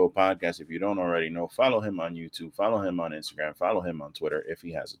UWO Podcast. If you don't already know, follow him on YouTube, follow him on Instagram, follow him on Twitter if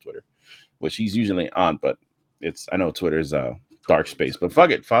he has a Twitter, which he's usually on, but I know Twitter's dark space, but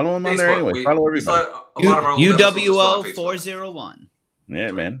fuck it. Follow him on there anyway. Follow everybody. UWO 401.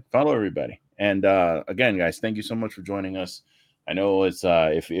 Yeah, man. Follow everybody. And again, guys, thank you so much for joining us. I know it's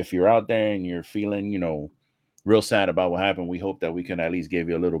if you're out there and you're feeling, real sad about what happened, we hope that we can at least give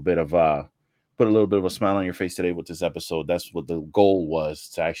you a little bit of put a little bit of a smile on your face today with this episode. That's what the goal was,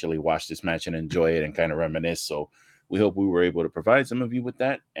 to actually watch this match and enjoy it and kind of reminisce. So we hope we were able to provide some of you with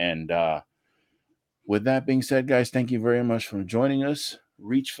that. And with that being said, guys, thank you very much for joining us.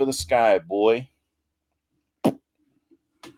 Reach for the sky, boy.